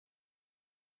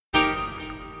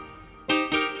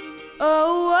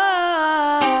Oh,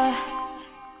 oh,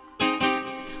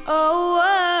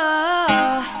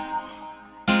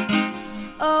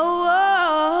 oh,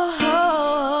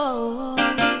 oh.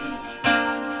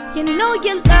 You know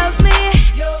you love me,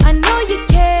 I know you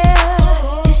care.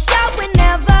 Just shout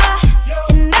whenever,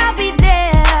 and I'll be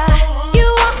there.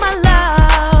 You want my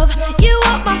love, you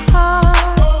want my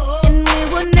heart, and we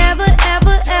will never,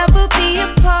 ever, ever be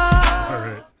apart. All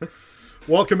right.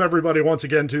 Welcome, everybody, once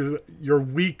again to your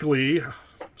weekly,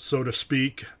 so to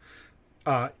speak,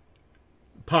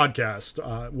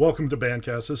 podcast. Welcome to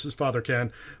Bandcast. This is Father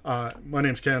Ken. My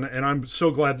name's Ken, and I'm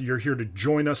so glad that you're here to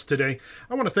join us today.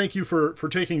 I want to thank you for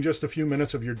taking just a few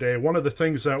minutes of your day. One of the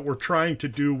things that we're trying to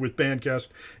do with Bandcast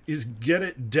is get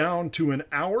it down to an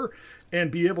hour and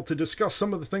be able to discuss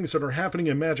some of the things that are happening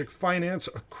in magic finance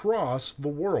across the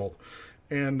world.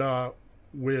 And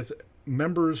with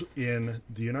members in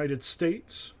the United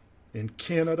States, in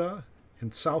Canada,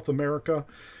 in South America,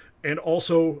 and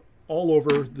also all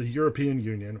over the European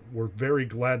Union. We're very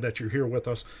glad that you're here with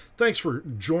us. Thanks for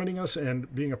joining us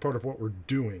and being a part of what we're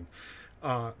doing.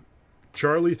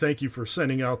 Charlie, thank you for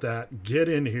sending out that get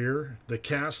in here. The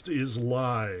cast is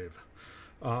live.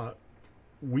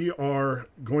 We are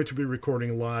going to be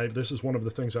recording live. This is one of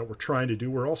the things that we're trying to do.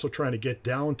 We're also trying to get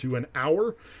down to an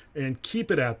hour and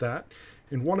keep it at that.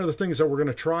 And one of the things that we're going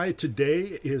to try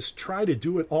today is try to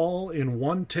do it all in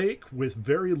one take with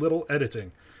very little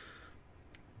editing.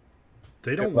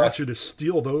 They don't want you to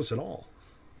steal those at all.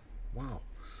 Wow.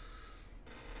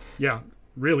 Yeah,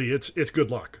 really, it's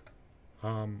good luck.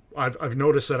 I've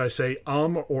noticed that I say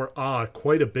or ah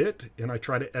quite a bit, and I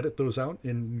try to edit those out,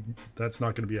 and that's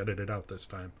not going to be edited out this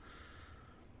time.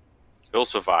 We'll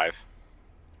survive.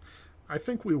 I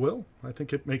think we will. I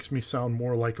think it makes me sound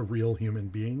more like a real human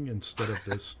being instead of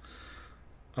this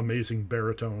amazing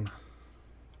baritone.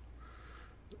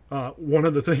 One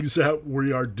of the things that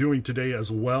we are doing today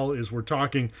as well is we're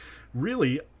talking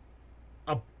really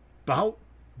about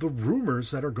the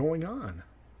rumors that are going on.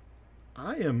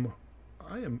 I am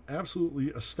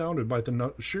absolutely astounded by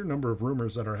the sheer number of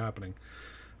rumors that are happening.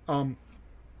 One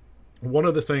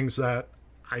of the things that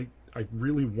I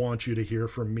really want you to hear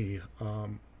from me,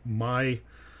 my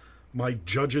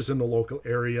judges in the local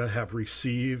area have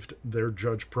received their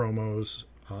judge promos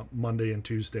Monday and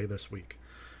Tuesday this week.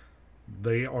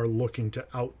 They are looking to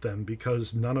out them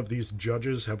because none of these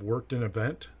judges have worked an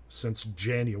event since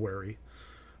January.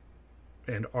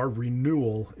 And our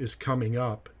renewal is coming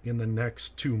up in the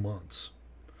next 2 months.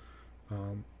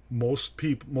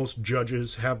 Most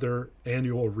judges have their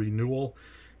annual renewal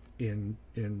in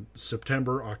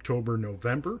September, October,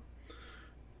 November.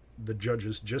 The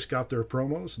judges just got their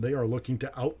promos. They are looking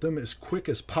to out them as quick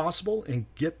as possible and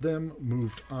get them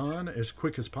moved on as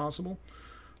quick as possible.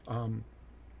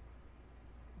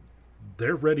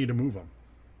 They're ready to move them.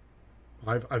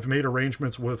 I've made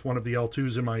arrangements with one of the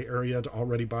L2s in my area to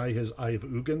already buy his Eye of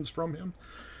Ugins from him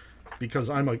because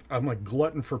I'm a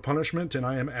glutton for punishment, and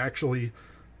I am actually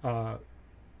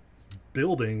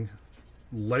building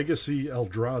Legacy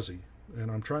Eldrazi, and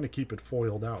I'm trying to keep it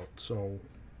foiled out. So,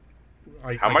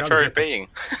 how much are you paying?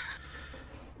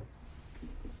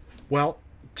 Well,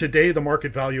 today the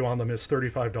market value on them is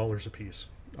 $35 a piece.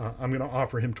 I'm going to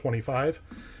offer him $25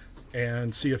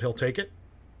 and see if he'll take it,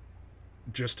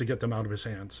 just to get them out of his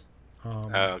hands.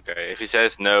 Okay, if he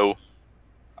says no,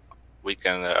 we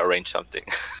can arrange something.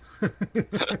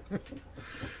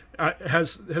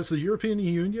 Has the European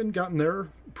Union gotten their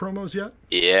promos yet?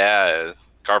 Yeah,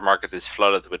 card market is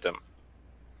flooded with them.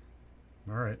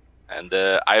 All right. And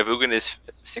the Eye of Ugin is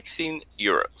 16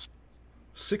 euros.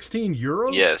 16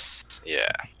 euros? Yes,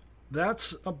 yeah.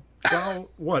 That's about,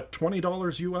 what,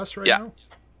 $20 US right now?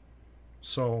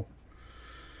 So...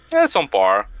 yeah, it's on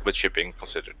par with shipping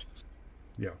considered.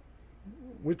 Yeah,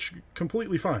 which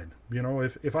completely fine. You know,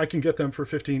 if I can get them for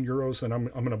 15 euros, then I'm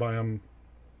going to buy them.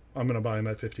 I'm going to buy them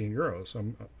at 15 euros.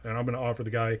 And I'm going to offer the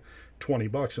guy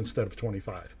 $20 instead of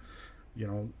 25. You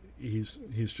know, he's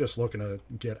just looking to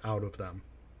get out of them,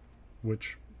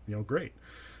 which, you know, great.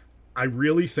 I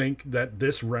really think that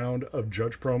this round of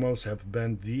judge promos have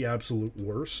been the absolute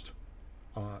worst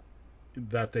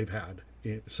that they've had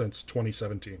since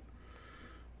 2017.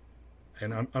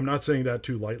 And I'm not saying that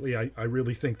too lightly. I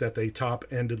really think that they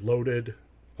top-ended loaded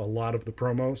a lot of the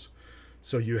promos.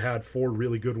 So you had 4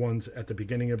 really good ones at the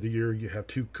beginning of the year. You have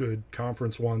 2 good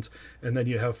conference ones. And then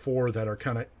you have 4 that are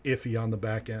kind of iffy on the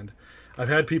back end. I've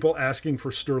had people asking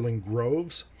for Sterling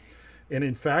Groves. And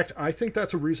in fact, I think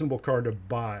that's a reasonable card to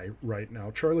buy right now.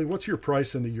 Charlie, what's your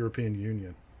price in the European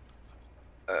Union?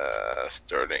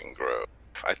 Sterling Grove.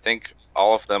 I think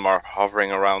all of them are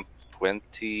hovering around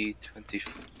 20,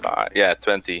 25. Yeah,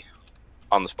 20.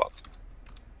 on the spot.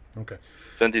 Okay.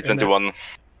 2021.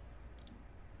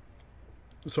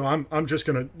 So I'm just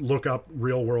going to look up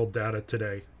real world data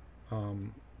today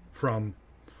from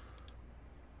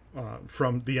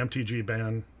the MTG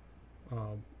ban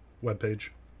webpage,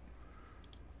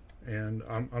 and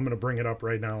I'm going to bring it up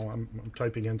right now. I'm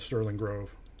typing in Sterling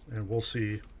Grove, and we'll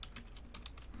see.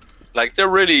 Like, they're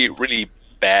really, really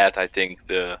bad. I think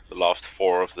the last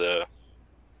 4 of the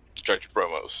Judge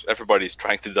promos. Everybody's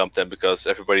trying to dump them because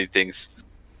everybody thinks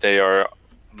they are.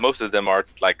 Most of them are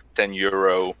like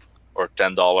 €10 or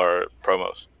 $10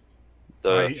 promos.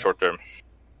 The short term.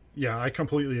 Yeah, I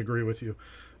completely agree with you.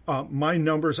 My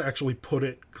numbers actually put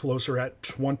it closer at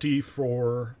 20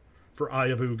 for Eye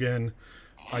of Ugin.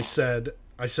 I said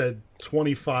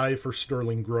 25 for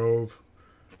Sterling Grove.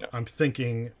 Yeah. I'm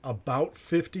thinking about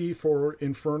 50 for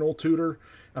Infernal Tutor,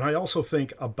 and I also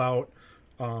think about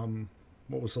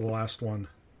what was the last one?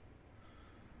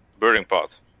 Birthing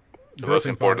Pod. The most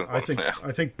important one.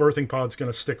 I think Birthing Pod's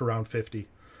going to stick around 50.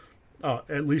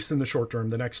 At least in the short term.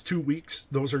 The next 2 weeks,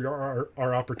 those are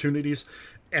our opportunities.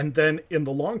 And then in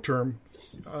the long term,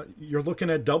 you're looking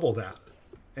at double that.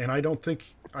 And I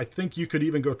think you could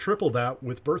even go triple that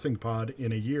with Birthing Pod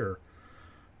in a year.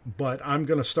 But I'm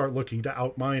going to start looking to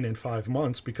out mine in 5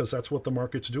 months because that's what the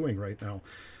market's doing right now.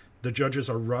 The judges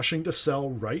are rushing to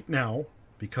sell right now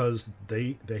because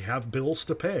they have bills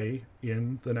to pay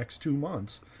in the next 2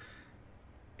 months.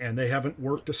 And they haven't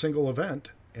worked a single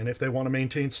event. And if they want to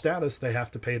maintain status, they have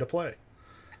to pay to play.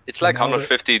 It's so like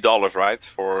 $150, right,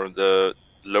 for the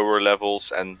lower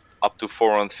levels, and up to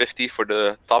 $450 for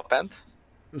the top end.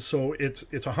 So it's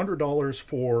 $100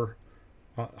 for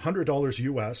 $100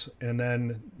 US, and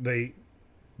then they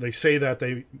say that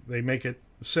they make it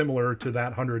similar to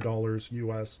that $100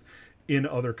 US in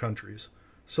other countries.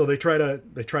 So they try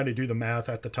to do the math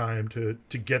at the time to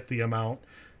get the amount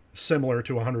similar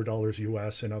to $100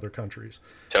 US in other countries.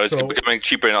 So it's becoming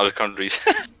cheaper in other countries.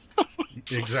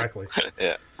 Exactly.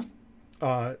 Yeah.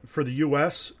 For the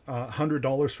US,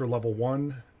 $100 for level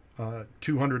 1,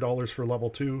 $200 for level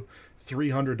 2,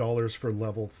 $300 for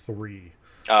level 3.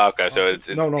 Okay, so it's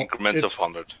increments of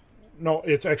 100. No,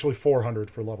 it's actually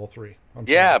 400 for level 3.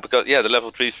 Because the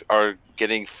level 3s are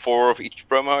getting 4 of each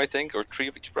promo, I think, or 3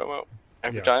 of each promo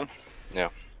every time. Yeah.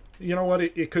 You know what?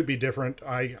 It could be different.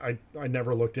 I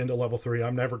never looked into level 3.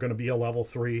 I'm never going to be a level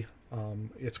 3.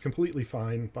 It's completely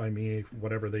fine by me,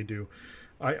 whatever they do.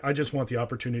 I just want the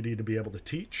opportunity to be able to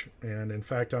teach. And in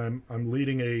fact, I'm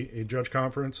leading a judge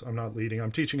conference.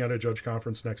 I'm teaching at a judge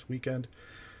conference next weekend.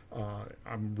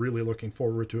 I'm really looking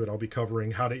forward to it. I'll be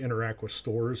covering how to interact with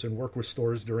stores and work with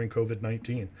stores during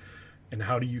COVID-19 and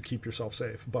how do you keep yourself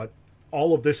safe. But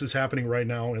all of this is happening right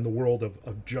now in the world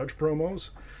of judge promos.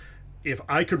 If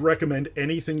I could recommend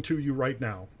anything to you right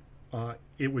now,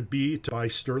 it would be to buy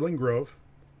Sterling Grove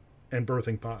and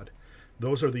Birthing Pod.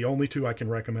 Those are the only 2 I can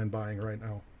recommend buying right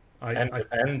now.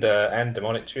 And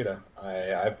Demonic Tutor.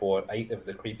 I bought 8 of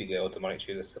the Creepy Girl Demonic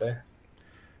Tutors today.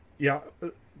 Yeah,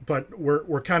 but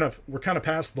we're kind of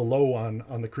past the low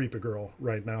on the Creepy Girl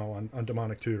right now on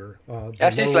Demonic Tutor.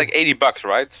 It's like $80,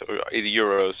 right? Or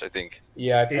 €80, I think.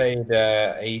 Yeah, I paid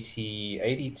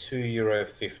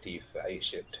 €82.50 for 8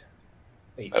 shipped.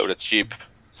 Oh, that's cheap.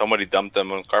 Somebody dumped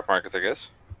them on Card Market, I guess.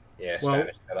 Yeah,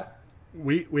 Spanish seller.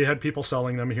 We had people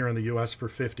selling them here in the U.S. for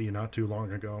 $50 not too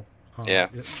long ago.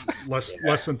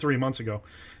 Less than 3 months ago,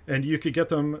 and you could get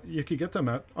them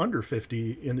at under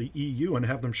 $50 in the EU and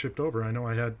have them shipped over. I know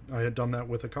I had done that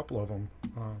with a couple of them,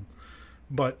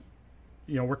 but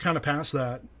we're kind of past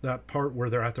that part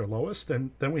where they're at their lowest, and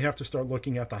then we have to start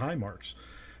looking at the high marks.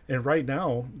 And right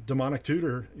now, Demonic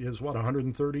Tutor is what,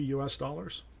 $130 US.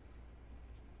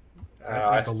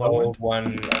 I sold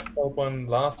one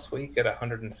last week at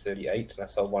 138, and I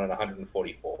sold one at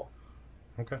 144.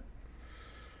 Okay.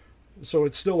 So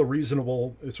it's still a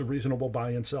reasonable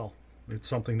buy and sell. It's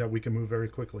something that we can move very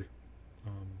quickly.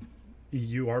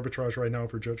 EU arbitrage right now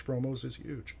for judge promos is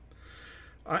huge.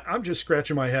 I'm just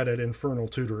scratching my head at Infernal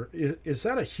Tutor. Is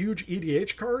that a huge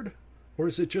EDH card, or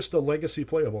is it just a legacy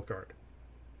playable card?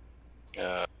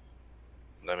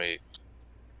 Let me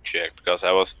check, because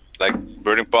I was like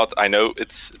Burning Pot. I know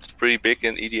it's pretty big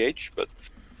in EDH, but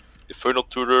Infernal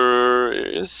Tutor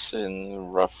is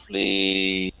in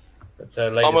roughly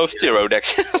almost 0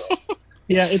 decks.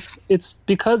 Yeah, it's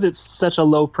because it's such a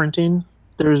low printing.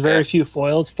 There's very few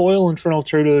foils. Foil Infernal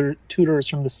Tutors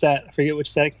from the set, I forget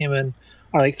which set it came in,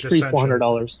 are like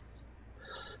 $300-$400.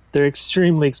 They're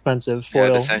extremely expensive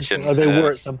foil. Or they were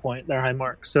at some point. They're high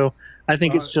mark. So I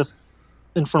think it's just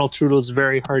Infernal Tutor is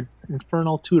very hard.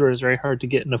 Infernal Tutor is very hard to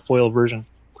get in a foil version.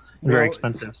 very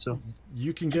expensive. So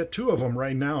you can get 2 of them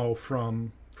right now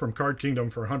from Card Kingdom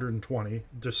for 120.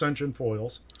 Dissension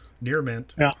foils, near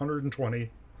mint, 120.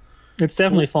 It's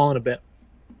definitely fallen a bit.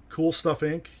 Cool Stuff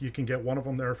Inc. You can get 1 of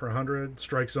them there for 100.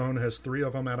 Strike Zone has 3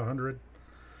 of them at 100.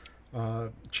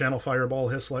 Channel Fireball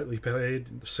has slightly paid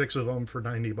 6 of them for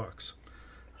 $90.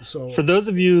 So for those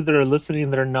of you that are listening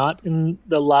that are not in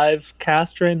the live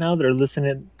cast right now, that are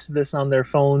listening to this on their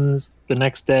phones the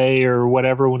next day or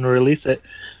whatever when we release it,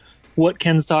 what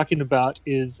Ken's talking about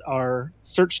is our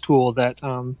search tool that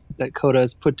that Coda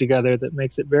has put together that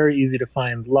makes it very easy to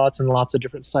find lots and lots of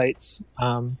different sites,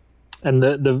 and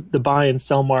the buy and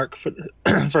sell mark for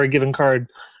for a given card,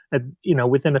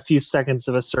 within a few seconds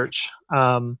of a search.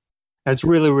 It's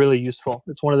really, really useful.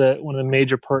 It's one of the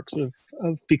major perks of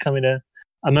becoming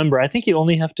a member. I think you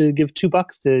only have to give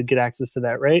 $2 to get access to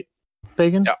that, right,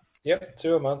 Bacon? Yeah. Yep,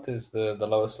 2 a month is the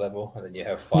lowest level, and then you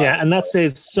have 5. Yeah, and that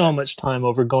saves so much time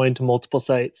over going to multiple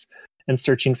sites and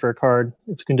searching for a card.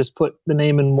 If you can just put the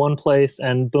name in one place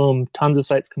and boom, tons of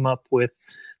sites come up with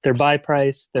their buy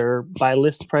price, their buy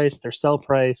list price, their sell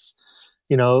price,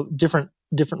 different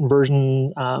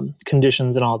version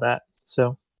conditions and all that.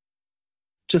 So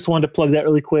just wanted to plug that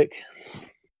really quick.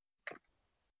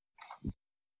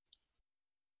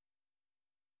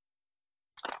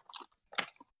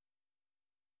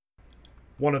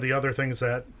 One of the other things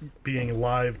that being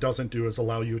live doesn't do is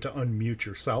allow you to unmute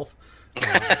yourself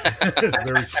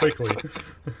very quickly.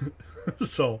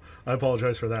 So I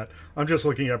apologize for that. I'm just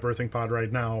looking at Birthing Pod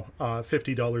right now,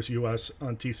 $50 US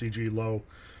on TCG low.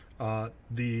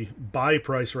 The buy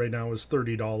price right now is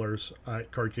 $30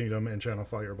 at Card Kingdom and Channel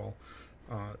Fireball.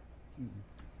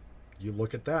 You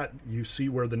look at that, you see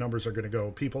where the numbers are going to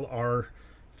go. People are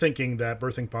thinking that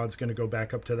Birthing Pod's going to go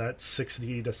back up to that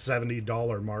 $60 to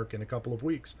 $70 mark in a couple of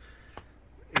weeks.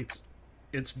 It's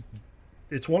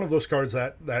one of those cards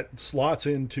that slots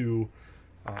into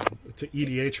to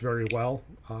EDH very well.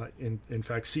 In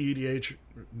fact, CEDH,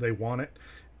 they want it.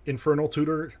 Infernal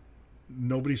Tutor,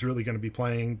 nobody's really going to be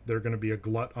playing. They're going to be a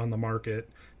glut on the market.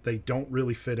 They don't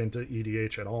really fit into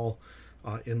EDH at all,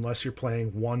 unless you're playing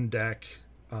one deck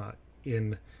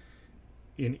in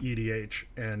EDH,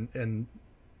 and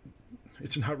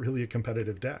it's not really a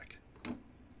competitive deck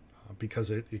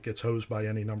because it gets hosed by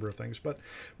any number of things. But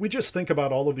we just think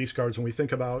about all of these cards when we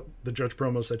think about the Judge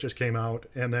promos that just came out,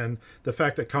 and then the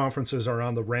fact that conferences are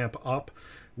on the ramp up.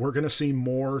 We're going to see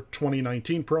more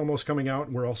 2019 promos coming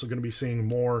out. We're also going to be seeing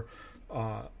more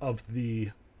of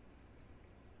the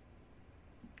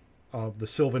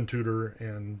Sylvan Tutor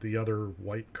and the other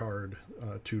white card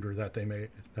tutor that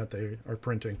they are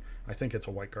printing. I think it's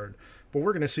a white card, but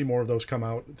we're going to see more of those come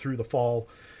out through the fall.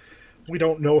 We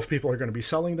don't know if people are going to be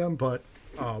selling them, but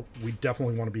we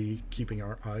definitely want to be keeping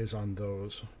our eyes on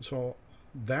those. So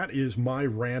that is my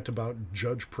rant about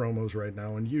Judge promos right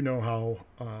now. And you know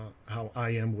how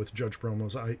I am with Judge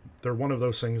promos. They're one of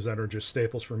those things that are just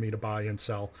staples for me to buy and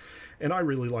sell. And I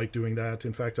really like doing that.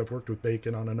 In fact, I've worked with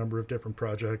Bacon on a number of different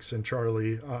projects and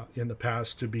Charlie in the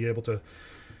past to be able to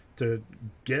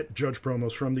get Judge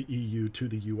promos from the EU to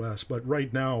the US. But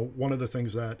right now, one of the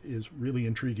things that is really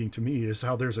intriguing to me is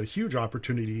how there's a huge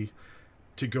opportunity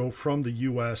to go from the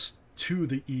US to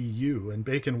the EU. And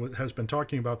Bacon has been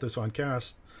talking about this on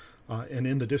Cast and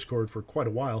in the Discord for quite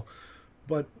a while.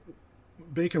 But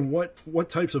Bacon, what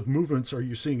types of movements are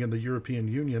you seeing in the European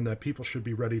Union that people should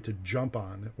be ready to jump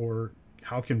on? Or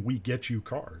how can we get you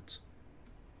cards?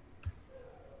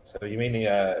 So you mean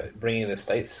bringing the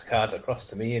States cards across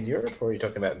to me in Europe, or are you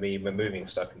talking about me moving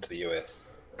stuff into the US?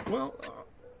 Well,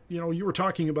 you were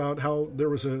talking about how there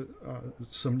was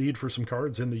some need for some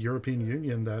cards in the European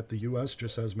Union that the US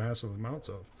just has massive amounts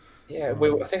of. Yeah,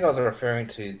 I think I was referring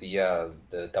to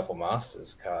the Double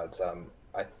Masters cards.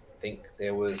 I think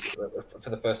there was,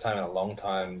 for the first time in a long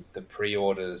time, the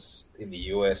pre-orders in the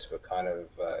US were kind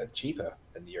of cheaper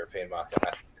than the European market.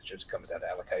 I think it just comes out of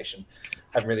allocation. I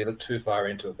haven't really looked too far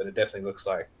into it, but it definitely looks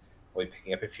like we're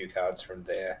picking up a few cards from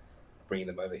there, bringing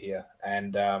them over here.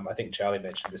 And I think Charlie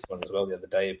mentioned this one as well the other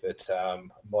day, but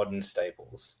modern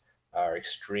staples are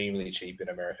extremely cheap in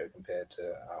America compared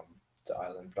to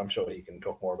Ireland. But I'm sure he can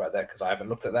talk more about that because I haven't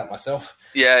looked at that myself.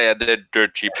 Yeah, they're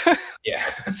cheap. Yeah.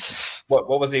 What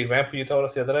was the example you told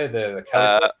us the other day? The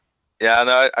Cali yeah,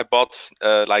 no, I bought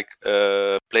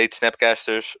Blade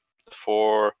Snapcasters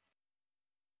for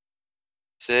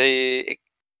say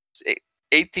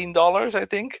 $18, I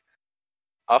think,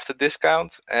 after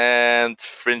discount, and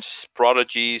Fringe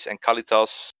Prodigies and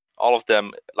Kalitas, all of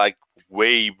them like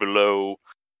way below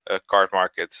card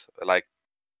market, like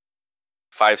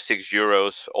 5-6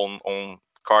 euros on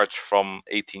cards from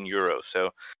 €18.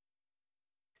 So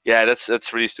Yeah,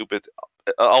 that's really stupid.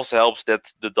 It also helps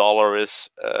that the dollar is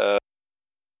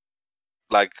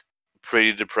like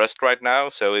pretty depressed right now,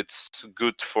 so it's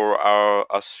good for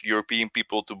us European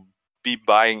people to be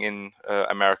buying in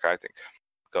America, I think,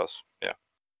 because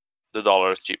the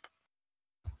dollar is cheap.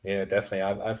 Yeah, definitely.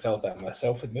 I felt that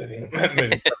myself with moving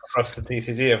across to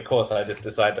TCG. Of course, I just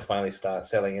decided to finally start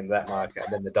selling in that market,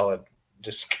 and then the dollar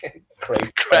just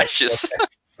crazy crashes.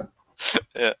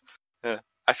 yeah,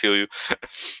 I feel you.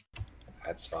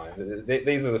 That's fine.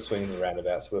 These are the swings and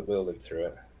roundabouts. We'll live through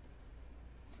it.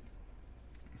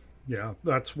 Yeah,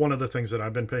 that's one of the things that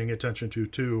I've been paying attention to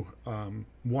too.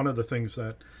 One of the things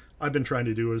that I've been trying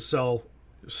to do is sell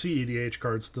CEDH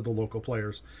cards to the local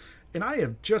players. And I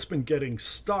have just been getting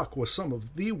stuck with some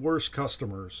of the worst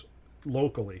customers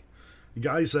locally.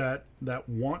 Guys that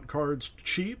want cards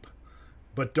cheap,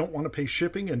 but don't want to pay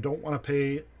shipping and don't want to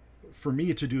pay for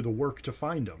me to do the work to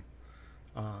find them.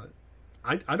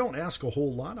 I don't ask a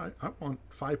whole lot. I want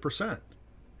 5%.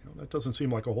 That doesn't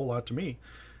seem like a whole lot to me.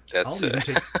 That's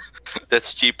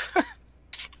that's cheap.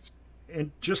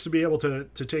 And just to be able to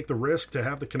take the risk, to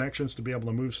have the connections, to be able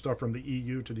to move stuff from the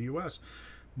EU to the US.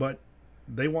 But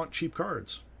they want cheap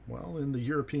cards. Well, in the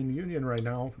European Union right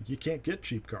now, you can't get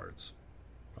cheap cards.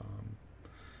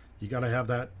 You got to have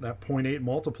that 0.8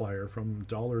 multiplier from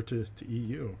dollar to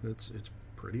EU. It's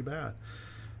pretty bad.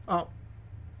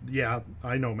 Yeah,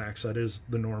 I know, Max, that is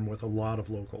the norm with a lot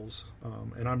of locals.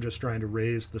 And I'm just trying to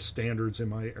raise the standards in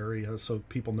my area so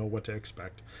people know what to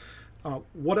expect.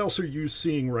 What else are you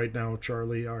seeing right now,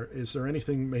 Charlie? Is there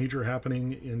anything major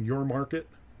happening in your market?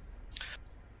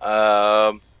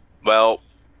 Well,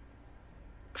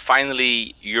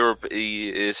 finally, Europe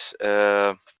is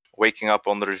waking up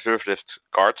on the reserve list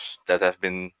cards that have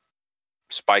been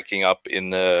spiking up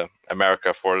in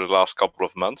America for the last couple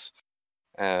of months.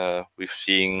 We've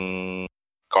seen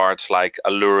cards like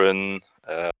Aluren,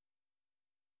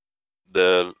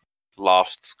 the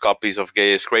last copies of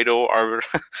Gaia's Cradle are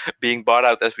being bought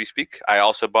out as we speak. I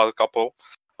also bought a couple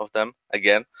of them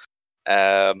again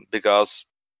because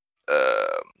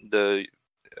the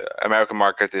American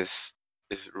market is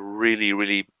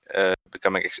really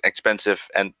becoming expensive,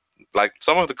 and like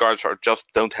some of the cards just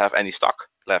don't have any stock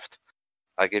left.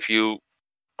 Like if you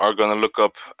are gonna look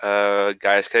up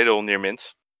Gaia's Cradle near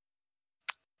mint,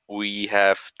 we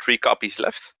have 3 copies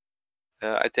left,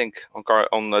 I think,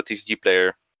 on the TCG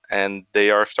Player, and they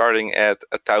are starting at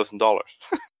 $1,000.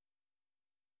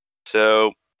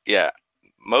 So yeah,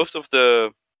 most of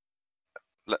the,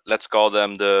 let's call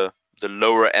them the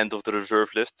lower end of the reserve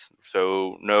list.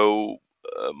 So no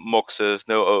Moxes,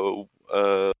 no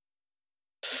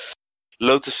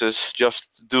Lotuses,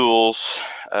 just duels.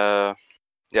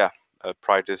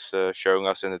 Pride is showing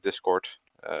us in the Discord.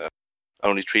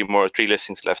 Only 3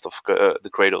 listings left of the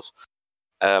Cradles.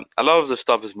 A lot of the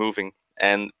stuff is moving,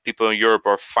 and people in Europe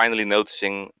are finally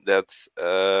noticing that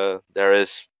there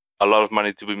is a lot of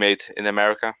money to be made in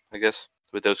America, I guess,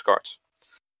 with those cards.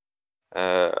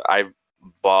 I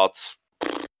bought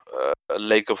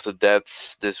Lake of the Dead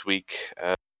this week.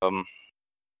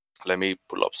 Let me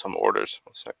pull up some orders.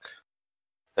 1 sec.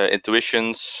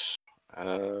 Intuitions,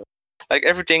 like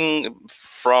everything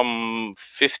from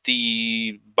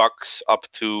 $50 up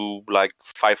to like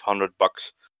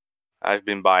 $500. I've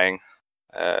been buying,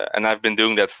 and I've been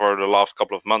doing that for the last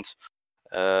couple of months,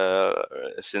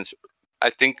 since I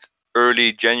think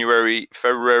early January,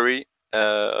 February.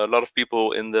 A lot of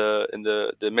people in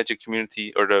the Magic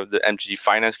community or the MTG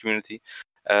finance community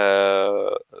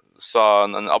saw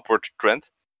an upward trend,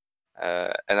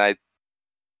 and I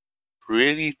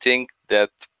really think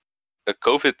that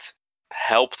COVID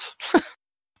helped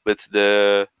with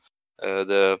the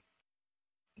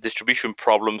distribution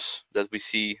problems that we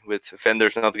see with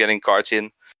vendors not getting cards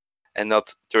in and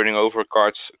not turning over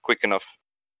cards quick enough.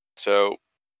 So,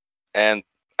 and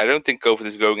I don't think COVID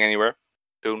is going anywhere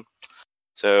soon.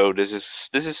 So this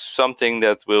is something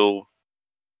that will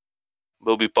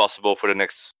be possible for the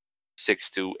next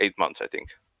 6 to 8 months, I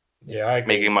think. Yeah, I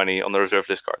agree. Making money on the reserve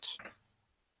list cards.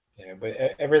 Yeah, but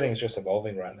everything's just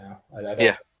evolving right now. I don't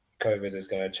think COVID is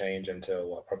going to change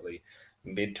until probably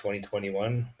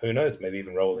mid-2021. Who knows? Maybe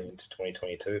even rolling into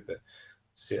 2022. But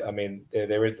I mean,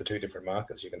 there is the 2 different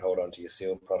markets. You can hold on to your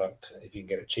sealed product if you can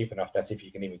get it cheap enough. That's if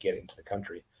you can even get it into the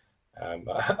country.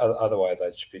 Otherwise,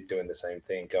 I'd just be doing the same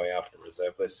thing, going after the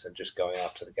reserve lists and just going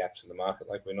after the gaps in the market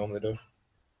like we normally do.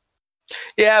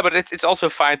 Yeah, but it's also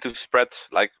fine to spread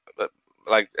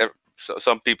so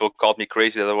some people called me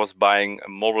crazy that I was buying a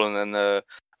Moblin and a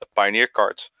Pioneer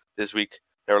cards this week.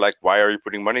 They were like, "Why are you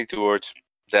putting money towards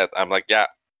that?" I'm like, "Yeah,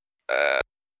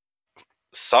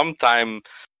 sometime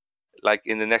like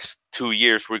in the next 2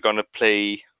 years, we're gonna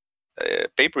play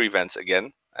paper events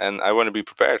again, and I want to be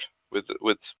prepared with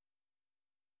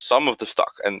some of the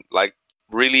stock, and like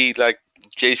really like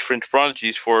Jay's Fringe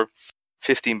Prodigies for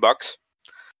 $15.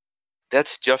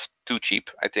 That's just too cheap,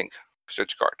 I think, for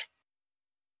such a card.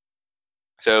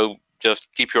 So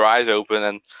just keep your eyes open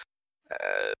and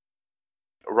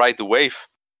ride the wave,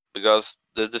 because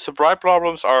the supply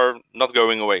problems are not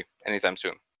going away anytime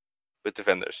soon with the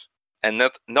vendors, and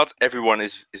not everyone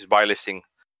is buy listing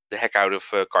the heck out of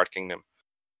Card Kingdom.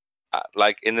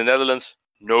 Like in the Netherlands,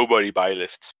 nobody buy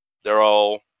lists. They're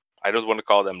all, I don't want to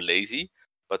call them lazy,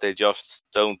 but they just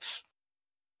don't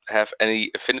have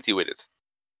any affinity with it.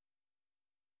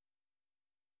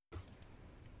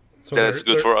 So that's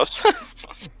good for us.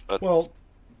 Well,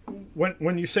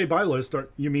 when you say buy list,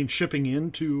 you mean shipping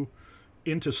into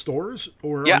stores,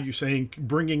 or are you saying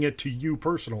bringing it to you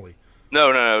personally?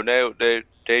 No.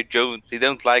 They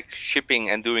don't like shipping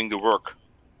and doing the work.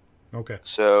 Okay.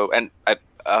 So, and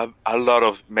a lot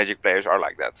of Magic players are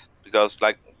like that, because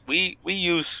like we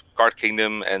use Card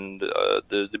Kingdom and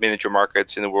the miniature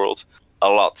markets in the world a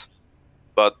lot,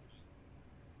 but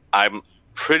I'm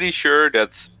pretty sure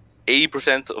that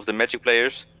 80% of the Magic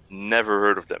players never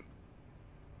heard of them.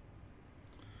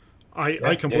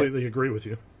 I completely agree with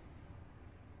you.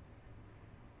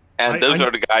 And those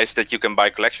are the guys that you can buy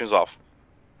collections of.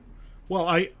 Well,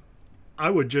 I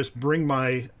would just bring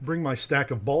my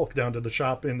stack of bulk down to the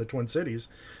shop in the Twin Cities,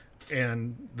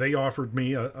 and they offered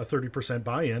me a 30%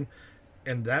 buy-in,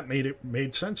 and that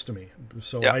made sense to me.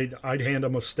 So I'd hand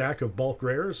them a stack of bulk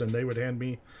rares, and they would hand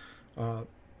me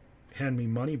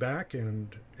money back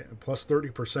and plus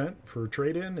 30% for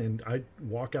trade-in, and I'd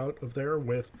walk out of there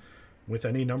with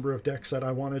any number of decks that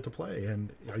I wanted to play.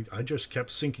 And I just kept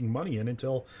sinking money in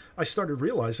until I started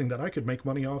realizing that I could make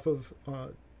money off of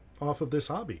this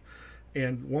hobby.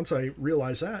 And once I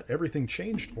realized that, everything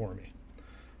changed for me.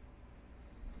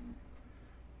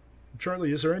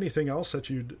 Charlie, is there anything else that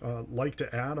you'd like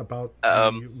to add about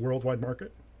the worldwide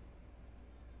market?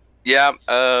 Yeah,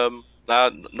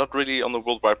 not really on the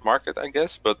worldwide market, I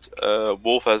guess, but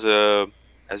Wolf has a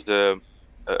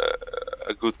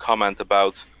good comment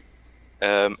about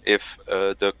if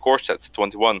the core set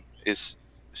 21 is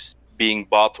being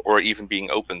bought or even being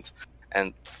opened,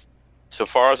 and so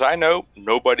far as I know,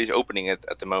 nobody's opening it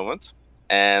at the moment,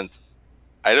 and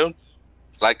I don't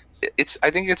like it's. I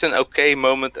think it's an okay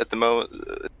moment at the moment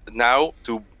now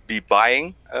to be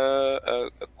buying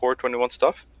core 21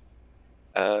 stuff,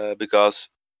 because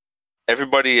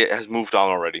everybody has moved on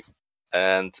already,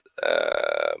 and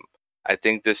I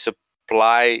think the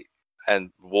supply,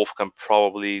 and Wolf can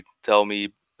probably tell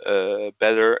me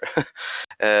better,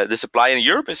 the supply in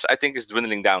Europe is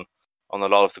dwindling down on a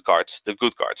lot of the cards, the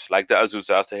good cards, like the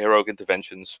Azuzas, the Heroic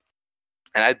Interventions.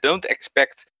 And I don't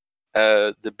expect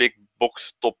the big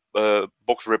box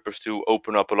rippers to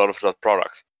open up a lot of that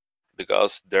product,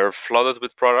 because they're flooded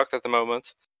with product at the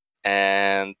moment,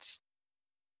 and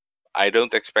I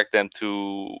don't expect them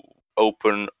to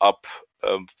open up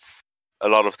a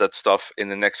lot of that stuff in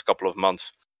the next couple of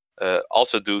months.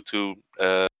 Also due to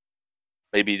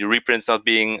maybe the reprints not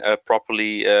being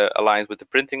properly aligned with the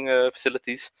printing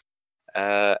facilities,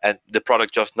 and the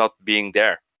product just not being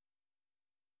there.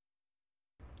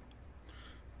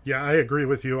 Yeah, I agree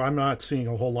with you. I'm not seeing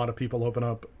a whole lot of people open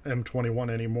up M21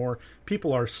 anymore.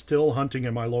 People are still hunting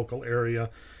in my local area,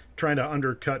 trying to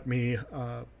undercut me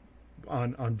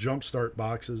on Jumpstart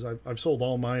boxes. I've sold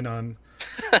all mine on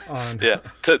yeah.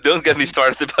 Don't get me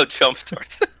started about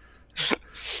Jumpstart.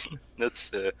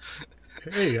 That's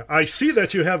Hey, I see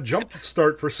that you have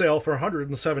Jumpstart for sale for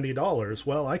 $170.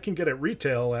 Well, I can get it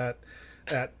retail at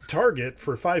Target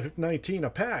for $5.19 a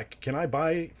pack. Can I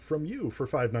buy from you for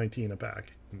 $5.19 a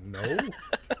pack? No.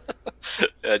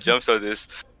 Yeah, Jumpstart is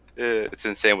it's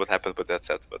insane what happened with that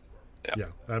set, but yeah,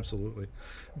 absolutely.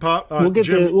 We'll get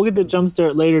to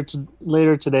Jumpstart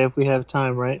later today if we have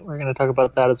time, right? We're going to talk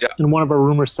about that in one of our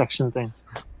rumor section things.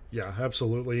 Yeah,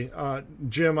 absolutely.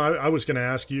 Jim, I was going to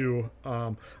ask you,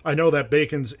 I know that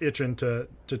Bacon's itching to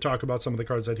talk about some of the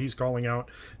cards that he's calling out.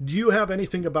 Do you have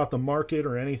anything about the market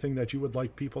or anything that you would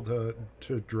like people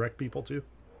to direct people to?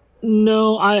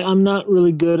 No, I'm not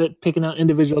really good at picking out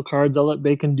individual cards. I'll let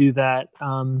Bacon do that.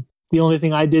 The only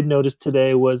thing I did notice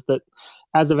today was that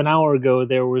as of an hour ago,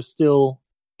 there were still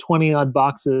 20-odd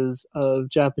boxes of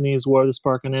Japanese War of the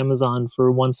Spark on Amazon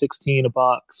for $116 a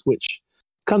box, which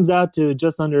comes out to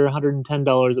just under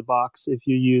 $110 a box if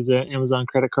you use an Amazon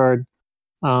credit card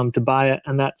to buy it.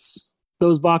 And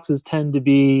those boxes tend to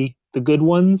be the good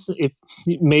ones, if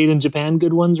made in Japan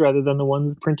good ones, rather than the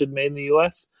ones printed made in the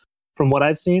US, from what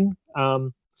I've seen.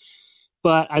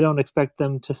 but I don't expect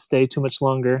them to stay too much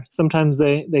longer. Sometimes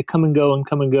they come and go,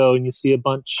 and you see a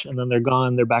bunch, and then they're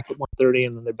gone. They're back at 130,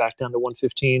 and then they're back down to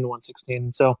 115,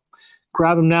 116. So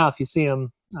grab them now if you see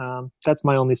them. That's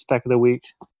my only spec of the week.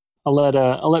 I'll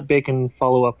let Bacon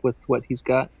follow up with what he's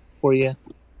got for you.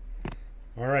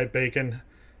 All right, Bacon.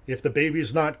 If the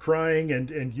baby's not crying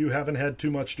and you haven't had too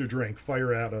much to drink,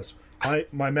 fire at us.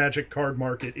 My magic card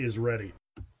market is ready.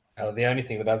 The only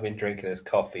thing that I've been drinking is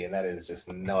coffee, and that is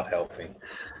just not helping.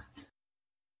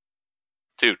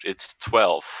 Dude, it's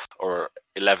 12 or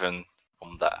 11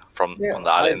 on the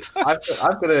island. I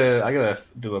gotta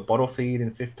do a bottle feed in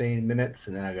 15 minutes,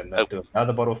 and then I gotta do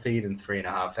another bottle feed in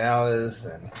 3.5 hours,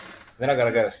 and then I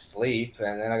gotta go to sleep,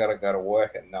 and then I gotta go to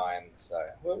work at 9. So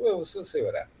we'll see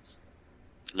what happens.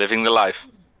 Living the life.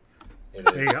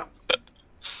 Hey,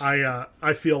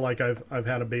 I feel like I've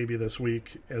had a baby this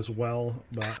week as well,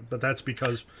 but that's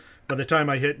because by the time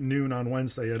I hit noon on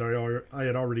Wednesday, I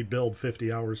had already billed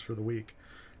 50 hours for the week.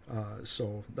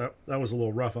 So that was a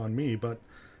little rough on me, but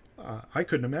I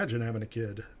couldn't imagine having a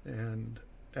kid, and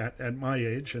at my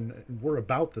age, and we're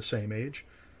about the same age.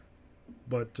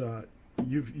 But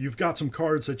you've got some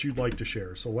cards that you'd like to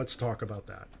share, so let's talk about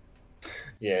that.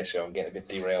 Yeah, sure. I'm getting a bit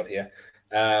derailed here.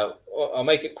 I'll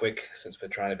make it quick since we're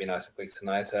trying to be nice and quick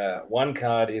tonight. One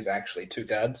card is actually 2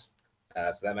 cards,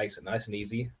 so that makes it nice and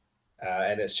easy.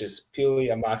 And it's just purely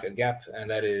a market gap, and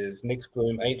that is Nyx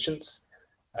Bloom Ancients.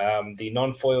 The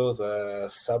non-foils are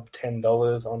sub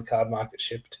 $10 on card market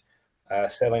shipped,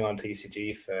 selling on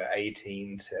TCG for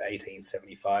 $18 to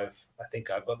 $18.75. I think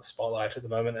I've got the spotlight at the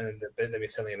moment, and they're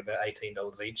selling at about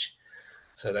 $18 each.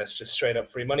 So that's just straight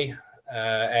up free money.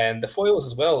 And the foils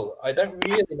as well. I don't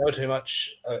really know too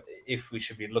much if we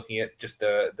should be looking at just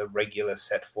the regular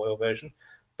set foil version,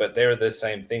 but they're the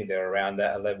same thing. They're around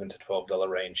that $11 to $12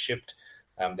 range shipped.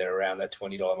 They're around that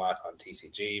 $20 mark on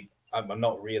TCG. I'm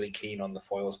not really keen on the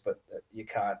foils, but you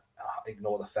can't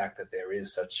ignore the fact that there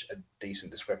is such a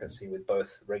decent discrepancy with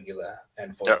both regular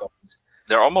and foil copies.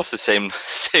 They're almost the same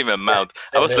amount.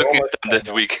 Yeah, I was looking at them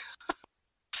this week.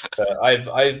 So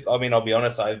I'll be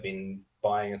honest, I've been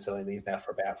buying and selling these now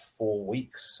for about 4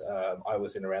 weeks. I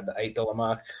was in around the $8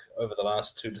 mark over the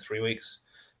last 2 to 3 weeks.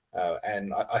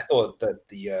 And I thought that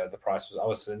the price was, I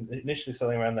was initially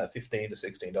selling around that $15 to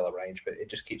 $16 range, but it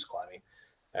just keeps climbing.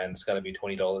 And it's going to be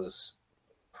 $20.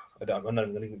 I'm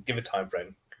not going to give a time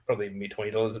frame. Could probably be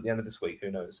 $20 at the end of this week. Who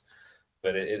knows?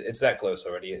 But it's that close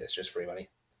already. It's just free money.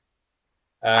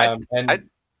 Sorry.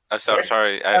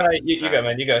 You go,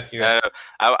 man. You go.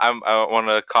 I want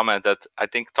to comment that I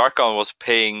think Tarkan was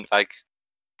paying like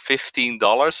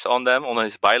 $15 on them on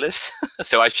his buy list.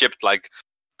 So I shipped like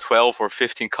 12 or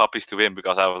 15 copies to him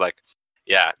because I was like,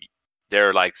 yeah,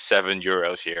 they're like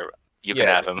 €7 here. You can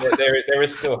have them. there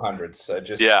is still hundreds, so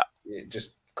just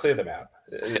clear them out.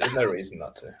 There's no reason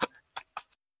not to.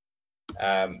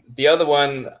 The other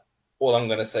one, all I'm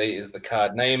going to say is the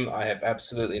card name. I have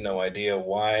absolutely no idea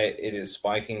why it is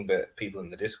spiking, but people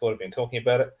in the Discord have been talking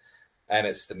about it, and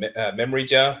it's the Memory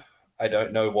Jar. I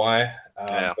don't know why,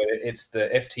 but it's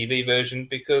the FTV version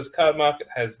because Card Market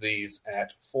has these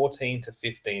at $14 to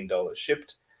 $15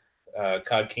 shipped.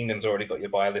 Card Kingdom's already got your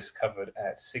buy list covered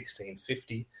at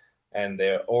 $16.50. And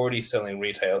they're already selling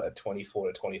retail at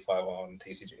 $24 to $25 on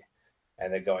TCG,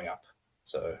 and they're going up.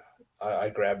 So I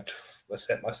grabbed a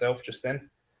set myself just then,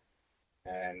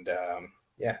 and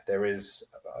there is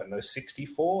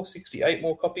 64, 68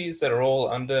 more copies that are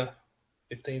all under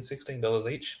 $15,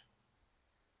 $16 each.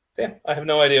 Yeah, I have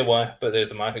no idea why, but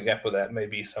there's a market gap with that.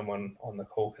 Maybe someone on the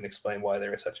call can explain why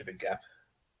there is such a big gap.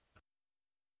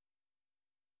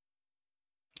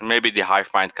 Maybe the Hive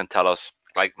Mind can tell us.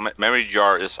 Like Memory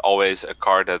Jar is always a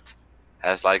card that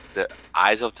has like the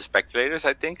eyes of the speculators,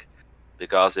 I think,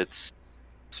 because it's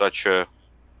such a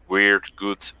weird,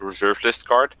 good reserve list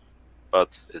card,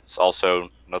 but it's also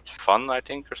not fun, I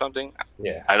think, or something.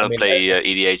 Yeah, I don't play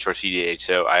EDH or CDH,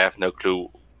 so I have no clue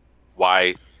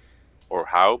why or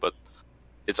how, but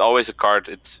it's always a card.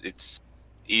 It's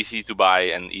easy to buy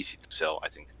and easy to sell, I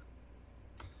think.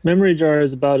 Memory Jar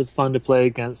is about as fun to play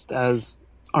against as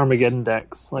Armageddon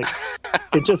decks. Like,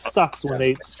 it just sucks when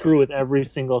they screw with every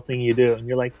single thing you do, and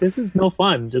you're like, this is no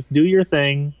fun. Just do your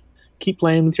thing, keep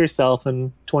playing with yourself,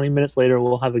 and 20 minutes later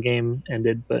we'll have a game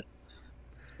ended. But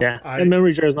yeah, and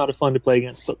Memory Jar is not fun to play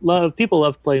against, but people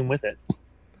love playing with it.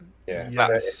 Yeah,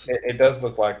 yes. It does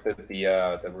look like that the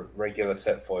regular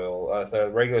set foil,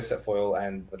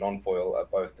 and the non-foil are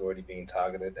both already being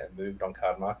targeted and moved on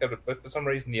Card Market. But for some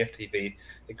reason, the FTV,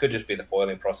 it could just be the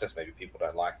foiling process. Maybe people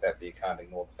don't like that, but you can't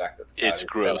ignore the fact that it's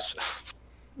gross.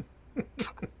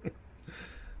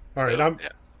 All right,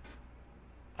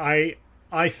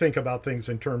 I think about things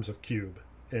in terms of cube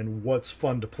and what's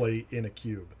fun to play in a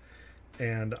cube.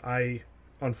 And I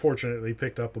unfortunately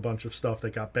picked up a bunch of stuff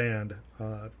that got banned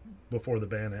before the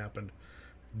ban happened,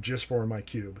 just for my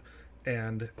cube.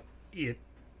 And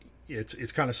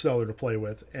it's kind of stellar to play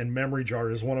with. And Memory Jar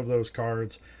is one of those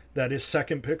cards that is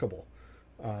second pickable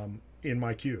in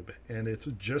my cube. And it's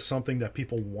just something that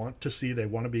people want to see. They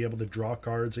want to be able to draw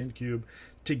cards in cube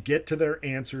to get to their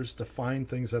answers, to find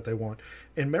things that they want.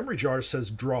 And Memory Jar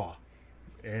says draw.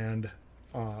 And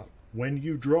when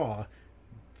you draw,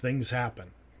 things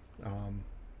happen.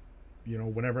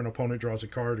 Whenever an opponent draws a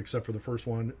card, except for the first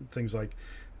one, things like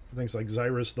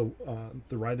Xyrus,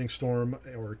 the Writhing Storm,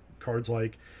 or cards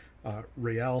like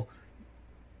Riel,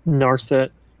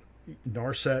 Narset,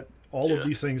 all of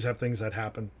these things have things that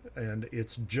happen, and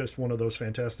it's just one of those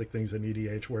fantastic things in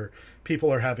EDH where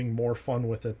people are having more fun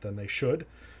with it than they should,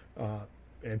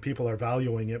 and people are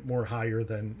valuing it more higher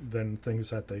than things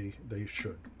that they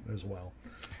should as well.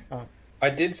 I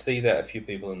did see that a few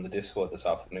people in the Discord this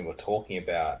afternoon were talking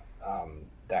about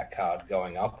that card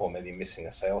going up or maybe missing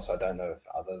a sale, so I don't know if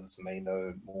others may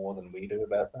know more than we do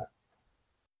about that.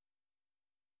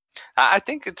 I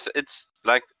think it's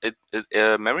like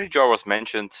Memory Jar was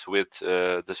mentioned with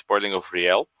the spoiling of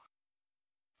Riel,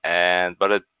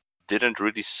 but it didn't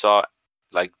really saw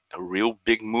like a real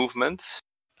big movement.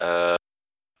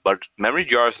 But Memory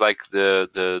Jar is like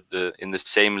the in the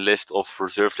same list of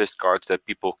reserve list cards that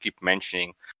people keep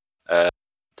mentioning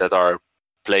that are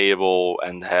playable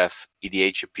and have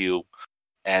EDH appeal,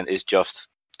 and is just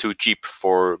too cheap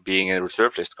for being a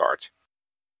reserve list card.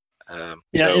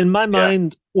 In my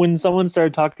mind, when someone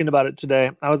started talking about it today,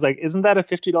 I was like, isn't that a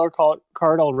 $50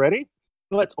 card already?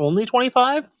 No, it's only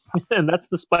 $25? And that's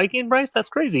the spiking price? That's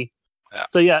crazy. Yeah.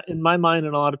 So in my mind,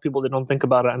 and a lot of people that don't think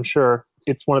about it, I'm sure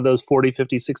it's one of those $40,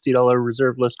 $50, $60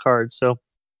 reserve list cards. So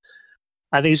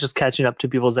I think it's just catching up to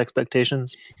people's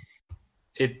expectations.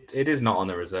 It is not on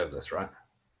the reserve list, right?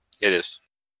 It is.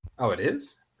 Oh, it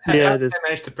is? How did it is. they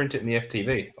manage to print it in the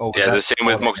FTV? Oh, the same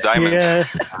with Mox Diamond. Yeah,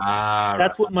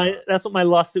 that's what my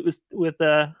lawsuit was with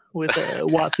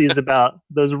WOTC is about.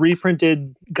 Those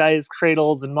reprinted Gaia's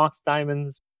Cradles and Mox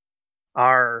Diamonds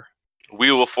are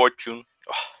Wheel of Fortune.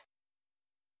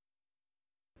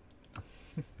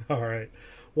 All right.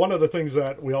 One of the things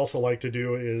that we also like to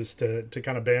do is to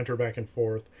kind of banter back and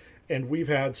forth. And we've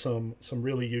had some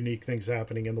really unique things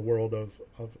happening in the world of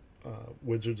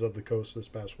Wizards of the Coast this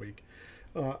past week.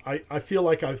 I feel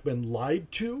like I've been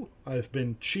lied to. I've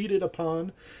been cheated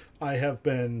upon. I have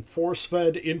been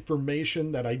force-fed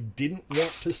information that I didn't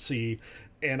want to see.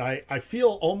 And I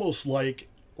feel almost like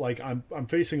I'm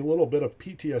facing a little bit of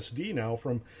PTSD now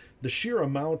from the sheer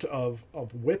amount of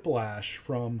whiplash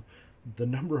from the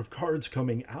number of cards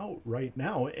coming out right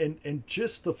now, and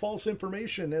just the false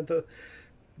information and the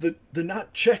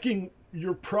not checking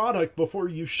your product before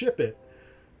you ship it.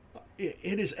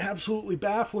 It is absolutely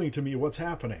baffling to me what's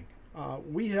happening.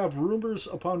 We have rumors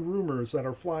upon rumors that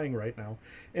are flying right now,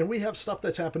 and we have stuff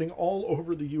that's happening all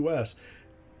over the U.S.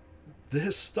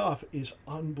 This stuff is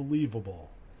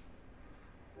unbelievable.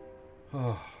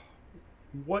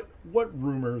 What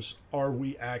rumors are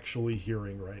we actually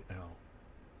hearing right now?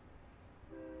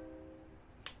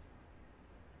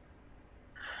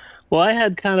 Well, I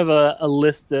had kind of a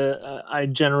list I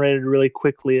generated really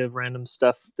quickly of random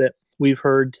stuff that we've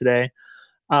heard today.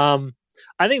 I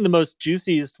think the most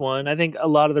juiciest one, I think a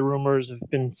lot of the rumors have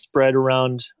been spread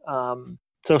around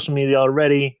social media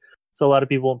already, so a lot of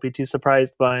people won't be too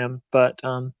surprised by them. But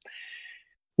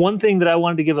one thing that I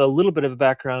wanted to give a little bit of a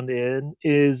background in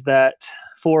is that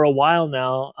for a while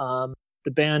now,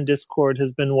 the band Discord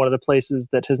has been one of the places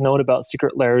that has known about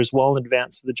secret lairs well in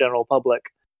advance for the general public.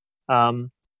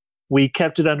 We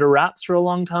kept it under wraps for a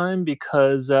long time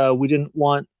because we didn't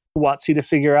want WOTC to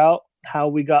figure out how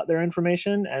we got their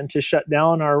information and to shut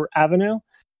down our avenue.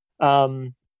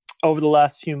 Over the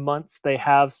last few months, they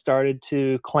have started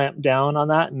to clamp down on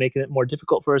that and making it more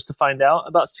difficult for us to find out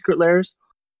about secret lairs.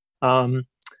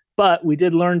 But we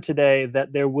did learn today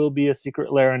that there will be a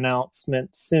secret lair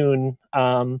announcement soon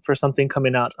for something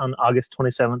coming out on August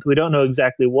 27th. We don't know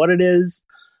exactly what it is.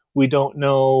 We don't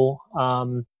know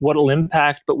what it'll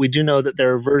impact, but we do know that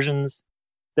there are versions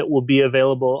that will be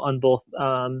available on both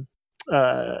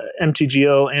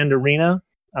MTGO and Arena.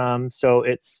 So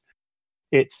it's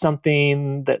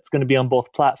something that's going to be on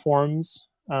both platforms,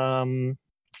 and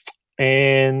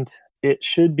it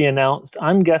should be announced,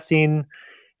 I'm guessing,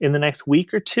 in the next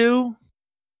week or two,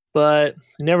 but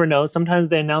you never know. Sometimes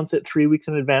they announce it 3 weeks